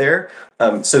quite go there.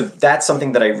 So that's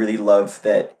something that I really love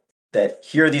that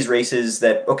here are these races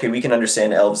that okay we can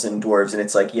understand elves and dwarves and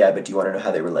it's like yeah but do you want to know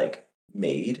how they were like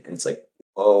made and it's like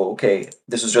oh okay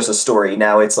this was just a story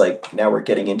now it's like now we're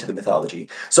getting into the mythology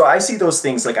so I see those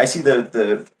things like I see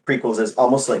the prequels as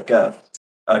almost like a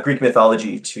Greek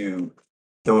mythology to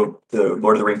the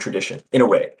Lord of the Ring tradition in a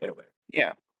way.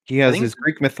 Yeah, He I has think his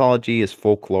Greek mythology, his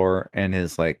folklore, and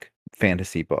his like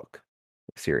fantasy book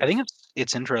I think series.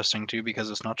 it's interesting too because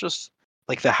it's not just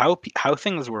like the how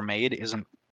things were made isn't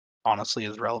honestly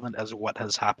as relevant as what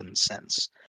has happened since.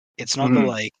 It's not the Mhm.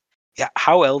 like yeah,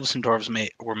 how elves and dwarves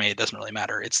were made doesn't really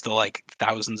matter. It's the like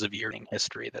thousands of years in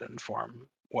history that inform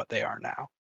what they are now.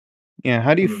 Yeah,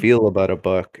 how do you Mhm. feel about a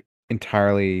book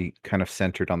entirely kind of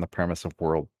centered on the premise of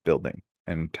world building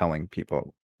and telling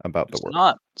people about the It's world?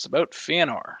 not. It's about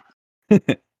Fëanor.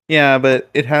 Yeah, but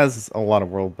it has a lot of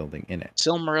world building in it.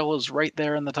 Silmaril is right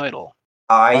there in the title.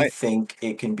 I I think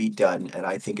it can be done, and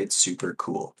I think it's super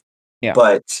cool. Yeah.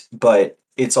 But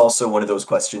it's also one of those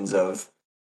questions of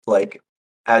like,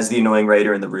 as the annoying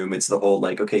writer in the room, it's the whole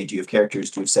like, okay, do you have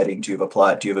characters? Do you have setting? Do you have a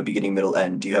plot? Do you have a beginning, middle,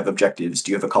 end? Do you have objectives?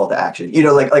 Do you have a call to action? You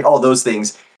know, like all those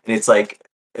things. And it's like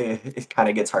it kind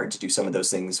of gets hard to do some of those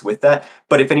things with that.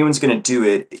 But if anyone's going to do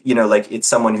it, you know, like it's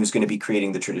someone who's going to be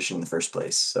creating the tradition in the first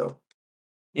place. So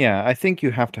Yeah, I think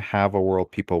you have to have a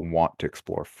world people want to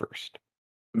explore first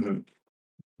mhm.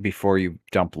 before you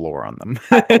dump lore on them.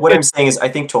 What I'm saying is, I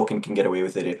think Tolkien can get away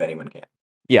with it if anyone can.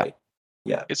 Yeah, Like,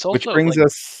 yeah. It's which also brings like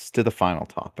us to the final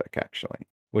topic, actually,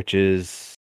 which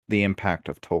is the impact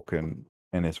of Tolkien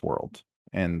and his world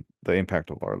and the impact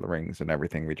of Lord of the Rings and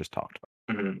everything we just talked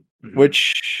about. Mhm, mhm.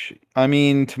 Which, I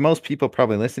mean, to most people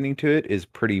probably listening to it is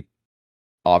pretty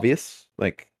obvious,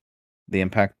 like the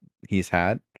impact he's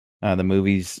had. The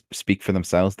movies speak for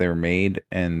themselves. They were made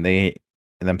and they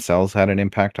themselves had an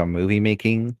impact on movie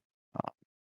making. Uh,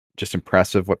 just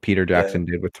impressive what Peter Yeah, Jackson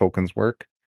did with Tolkien's work.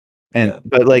 And yeah.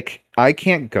 but like I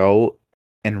can't go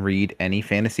and read any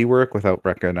fantasy work without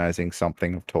recognizing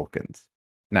something of Tolkien's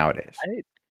nowadays.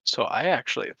 I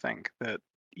actually think that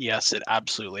yes, it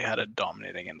absolutely had a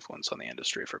dominating influence on the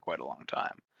industry for quite a long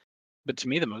time. But to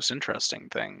me, the most interesting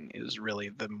thing is really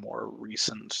the more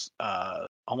recent,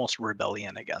 almost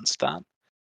rebellion against that.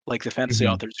 Like the fantasy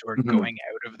Mhm. authors who are Mhm, going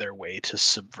out of their way to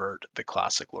subvert the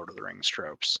classic Lord of the Rings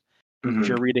tropes. If mhm.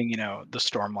 you're reading, the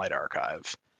Stormlight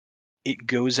Archive, it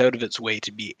goes out of its way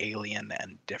to be alien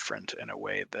and different in a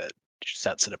way that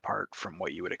sets it apart from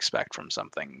what you would expect from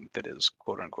something that is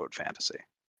quote unquote fantasy.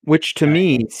 Which to And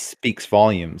me speaks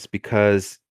volumes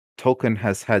because Tolkien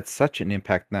has had such an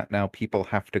impact that now people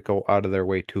have to go out of their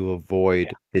way to yeah,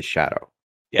 avoid his shadow.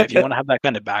 yeah, if you want to have that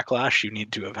kind of backlash, you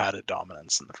need to have had a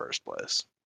dominance in the first place.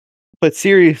 But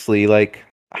seriously, like,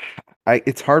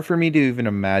 it's hard for me to even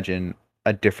imagine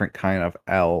a different kind of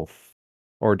elf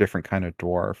or a different kind of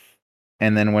dwarf.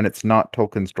 And then when it's not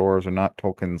Tolkien's dwarves or not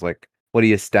Tolkien's, like, what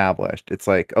he established, it's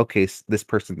like, okay, this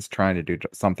person's trying to do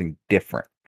something different.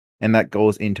 And that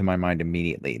goes into my mind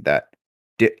immediately that,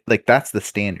 like, that's the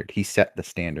standard. He set the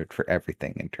standard for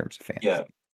everything in terms of Yeah.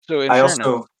 fantasy. So in I fairness,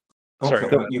 also oh, sorry, no,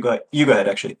 go So, ahead. you go ahead,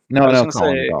 actually. I no, was no, gonna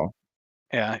Colin, say, go.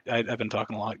 yeah, I've been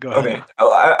talking a lot. Go ahead. Okay.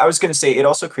 Oh, I was gonna say it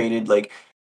also created like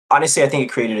honestly, I think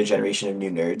it created a generation of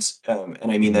new nerds,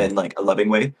 and I mean that Mhm. in like a loving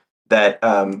way. That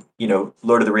you know,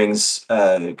 Lord of the Rings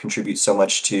contributes so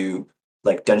much to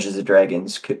like Dungeons and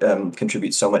Dragons,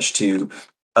 contributes so much to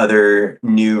other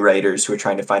new writers who are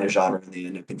trying to find a genre and they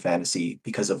end up in fantasy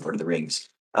because of Lord of the Rings.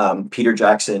 Peter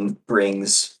Jackson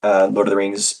brings Lord of the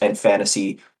Rings and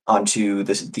fantasy onto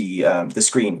the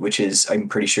screen, which is I'm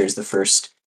pretty sure is the first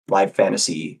live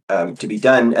fantasy to be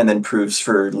done, and then proves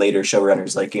for later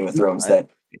showrunners like Game of Thrones I- that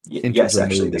In terms yes, of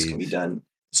actually, this can be movies. done.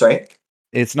 Sorry.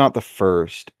 It's not the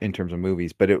first in terms of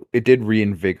movies, but it did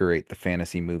reinvigorate the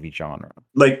fantasy movie genre.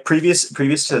 Like previous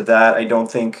to that, I don't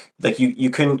think like you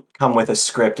couldn't come with a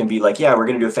script and be like, yeah, we're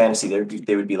gonna do a fantasy.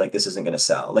 They would be like, this isn't gonna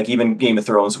sell. Like even Game of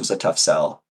Thrones was a tough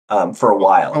sell for a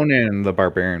while. Conan the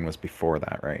Barbarian was before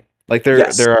that, right? Like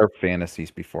Yes, there are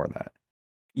fantasies before that.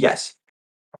 yes,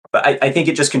 but I think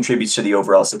it just contributes to the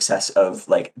overall success of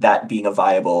like that being a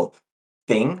viable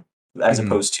thing as Mhm.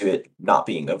 opposed to it not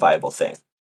being a viable thing.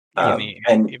 Even Yeah. the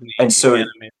And even and the so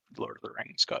animated Lord of the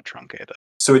Rings got truncated.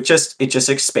 so it just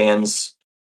expands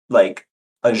like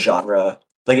a genre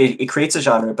like it creates a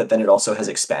genre but then it also has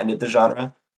expanded the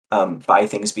genre by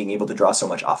things being able to draw so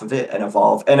much off of it and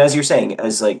evolve and as you're saying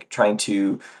as like trying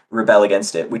to rebel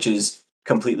against it which is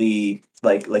completely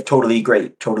like totally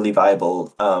great totally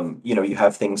viable you know you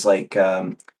have things like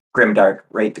grimdark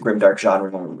right the grimdark genre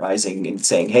rising and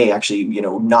saying hey actually you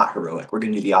know not heroic we're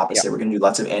going to do the Yeah. opposite we're going to do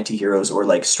lots of anti-heroes or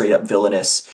like straight up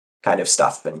villainous kind of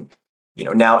stuff and you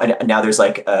know now and now there's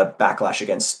like a backlash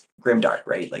against grimdark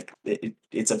right like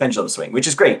it's a pendulum swing which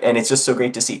is great and it's just so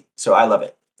great to see so I love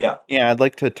it yeah Yeah, I'd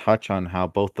like to touch on how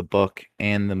both the book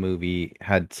and the movie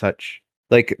had such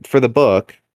like for the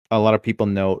book, a lot of people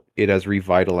note it as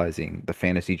revitalizing the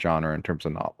fantasy genre in terms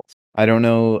of novels. I don't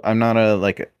know, I'm not a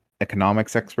like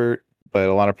economics expert, but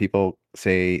a lot of people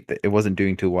say that it wasn't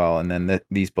doing too well, and then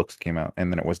these books came out,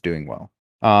 and then it was doing well.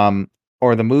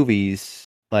 Or the movies,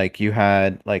 like you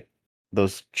had like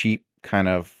those cheap kind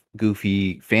of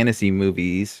goofy fantasy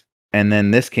movies, and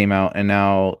then this came out, and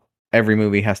now every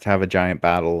movie has to have a giant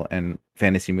battle, and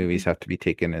fantasy movies have to be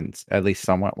taken in at least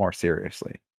somewhat more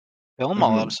seriously. Film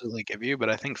I'll Mhm. absolutely give you, but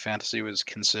I think fantasy was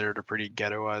considered a pretty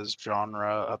ghettoized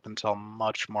genre up until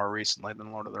much more recently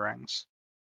than Lord of the Rings.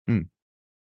 Hmm.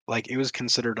 Like it was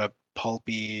considered a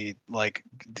pulpy like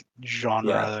Yeah.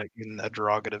 genre in a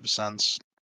derogative sense.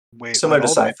 Wait, Similar like to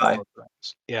all the way up to sci-fi. Lord of the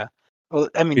Rings. Yeah. Well,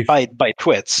 I mean, Bef- by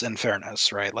twits, in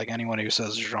fairness, right? Like anyone who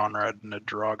says genre in a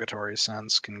derogatory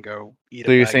sense can go eat a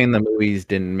So you're bag. saying the movies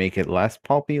didn't make it less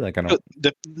pulpy? Like I don't.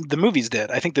 The movies did.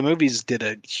 I think the movies did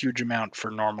a huge amount for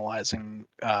normalizing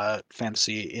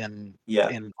fantasy Yeah.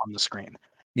 on the screen.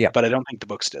 Yeah. But I don't think the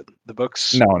books did. The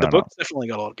No, no. books definitely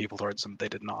got a lot of people towards them. They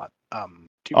did not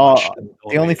too much to The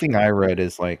only elevate thing I read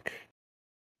is like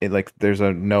there's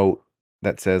a note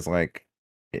that says like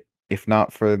if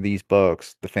not for these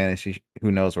books, the fantasy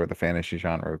who knows where the fantasy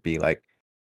genre would be like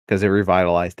because it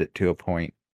revitalized it to a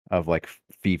point of like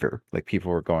fever. Like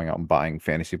people were going out and buying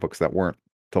fantasy books that weren't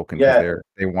Tolkien because Yeah.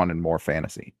 they wanted more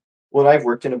fantasy. Well, I've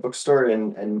worked in a bookstore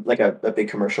and like a big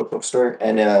commercial bookstore,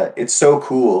 and it's so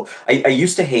cool. I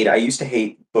used to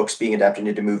hate books being adapted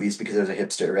into movies because I was a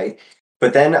hipster, right?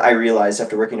 But then I realized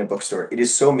after working in a bookstore, it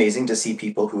is so amazing to see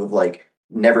people who have like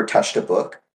never touched a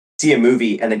book, see a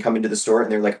movie, and then come into the store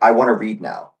and they're like, I want to read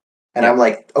now. And Yeah. I'm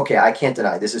like, okay, I can't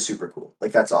deny this is super cool.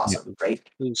 Like that's Yeah. awesome, right?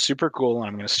 It was super cool, and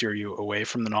I'm going to steer you away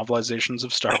from the novelizations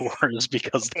of Star Wars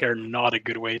because they are not a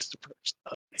good way to approach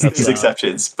that. There's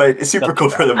exceptions, but it's super That's cool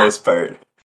for the most part.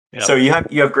 yeah. So you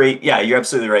have great, yeah, you're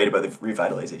absolutely right about the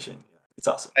revitalization. It's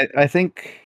awesome. I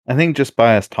think just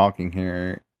by us talking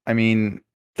here, I mean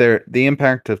the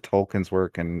impact of Tolkien's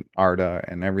work and Arda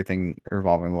and everything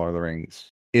revolving Lord of the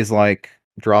Rings is like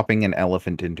dropping an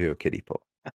elephant into a kiddie pool.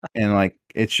 And like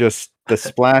it's just the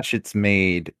splash it's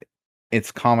made,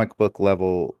 it's comic book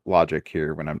level logic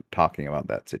here when I'm talking about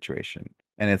that situation.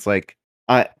 And it's like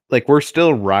we're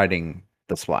still riding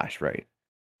the splash, right?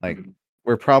 Like Mhm.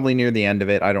 we're probably near the end of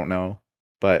it, I don't know,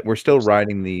 but we're still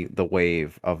riding the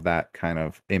wave of that kind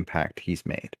of impact he's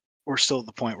made. We're still at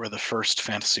the point where the first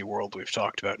fantasy world we've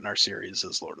talked about in our series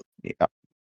is Lord of Yeah.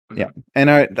 Yeah. Mhm.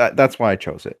 And that's why I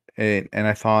chose it. And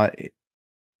I thought,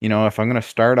 if I'm going to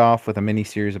start off with a mini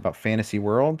series about fantasy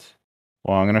worlds,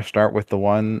 well, I'm going to start with the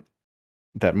one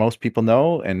that most people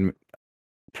know and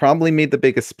probably made the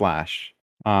biggest splash.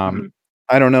 Um, Mhm.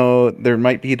 I don't know. There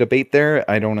might be a debate there.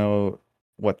 I don't know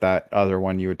what that other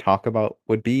one you would talk about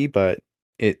would be, but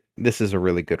this is a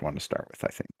really good one to start with, I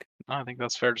think. the I think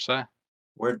that's fair to say.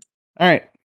 Word. All right.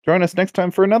 Join us next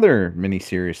time for another mini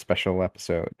series special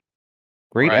episode.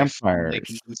 Great Where I finally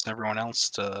Empires. convinced everyone else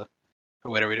to. Oh,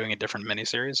 wait, are we doing a different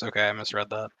miniseries? Okay, I misread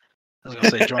that. I was gonna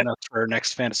say join us for our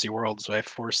next fantasy world, so I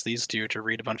force these two to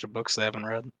read a bunch of books they haven't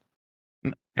read.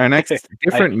 Our next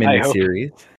different I mini hope.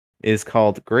 series is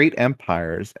called Great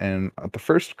Empires, and the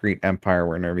first Great Empire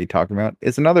we're going to be talking about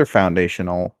is another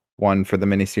foundational one for the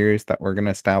mini series that we're going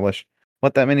to establish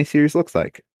what that mini series looks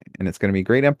like, and it's going to be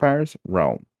Great Empires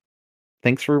Rome.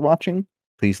 Thanks for watching.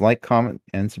 Please like, comment,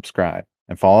 and subscribe,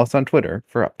 and follow us on Twitter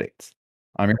for updates.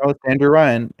 I'm your host Andrew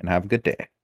Ryan, and have a good day.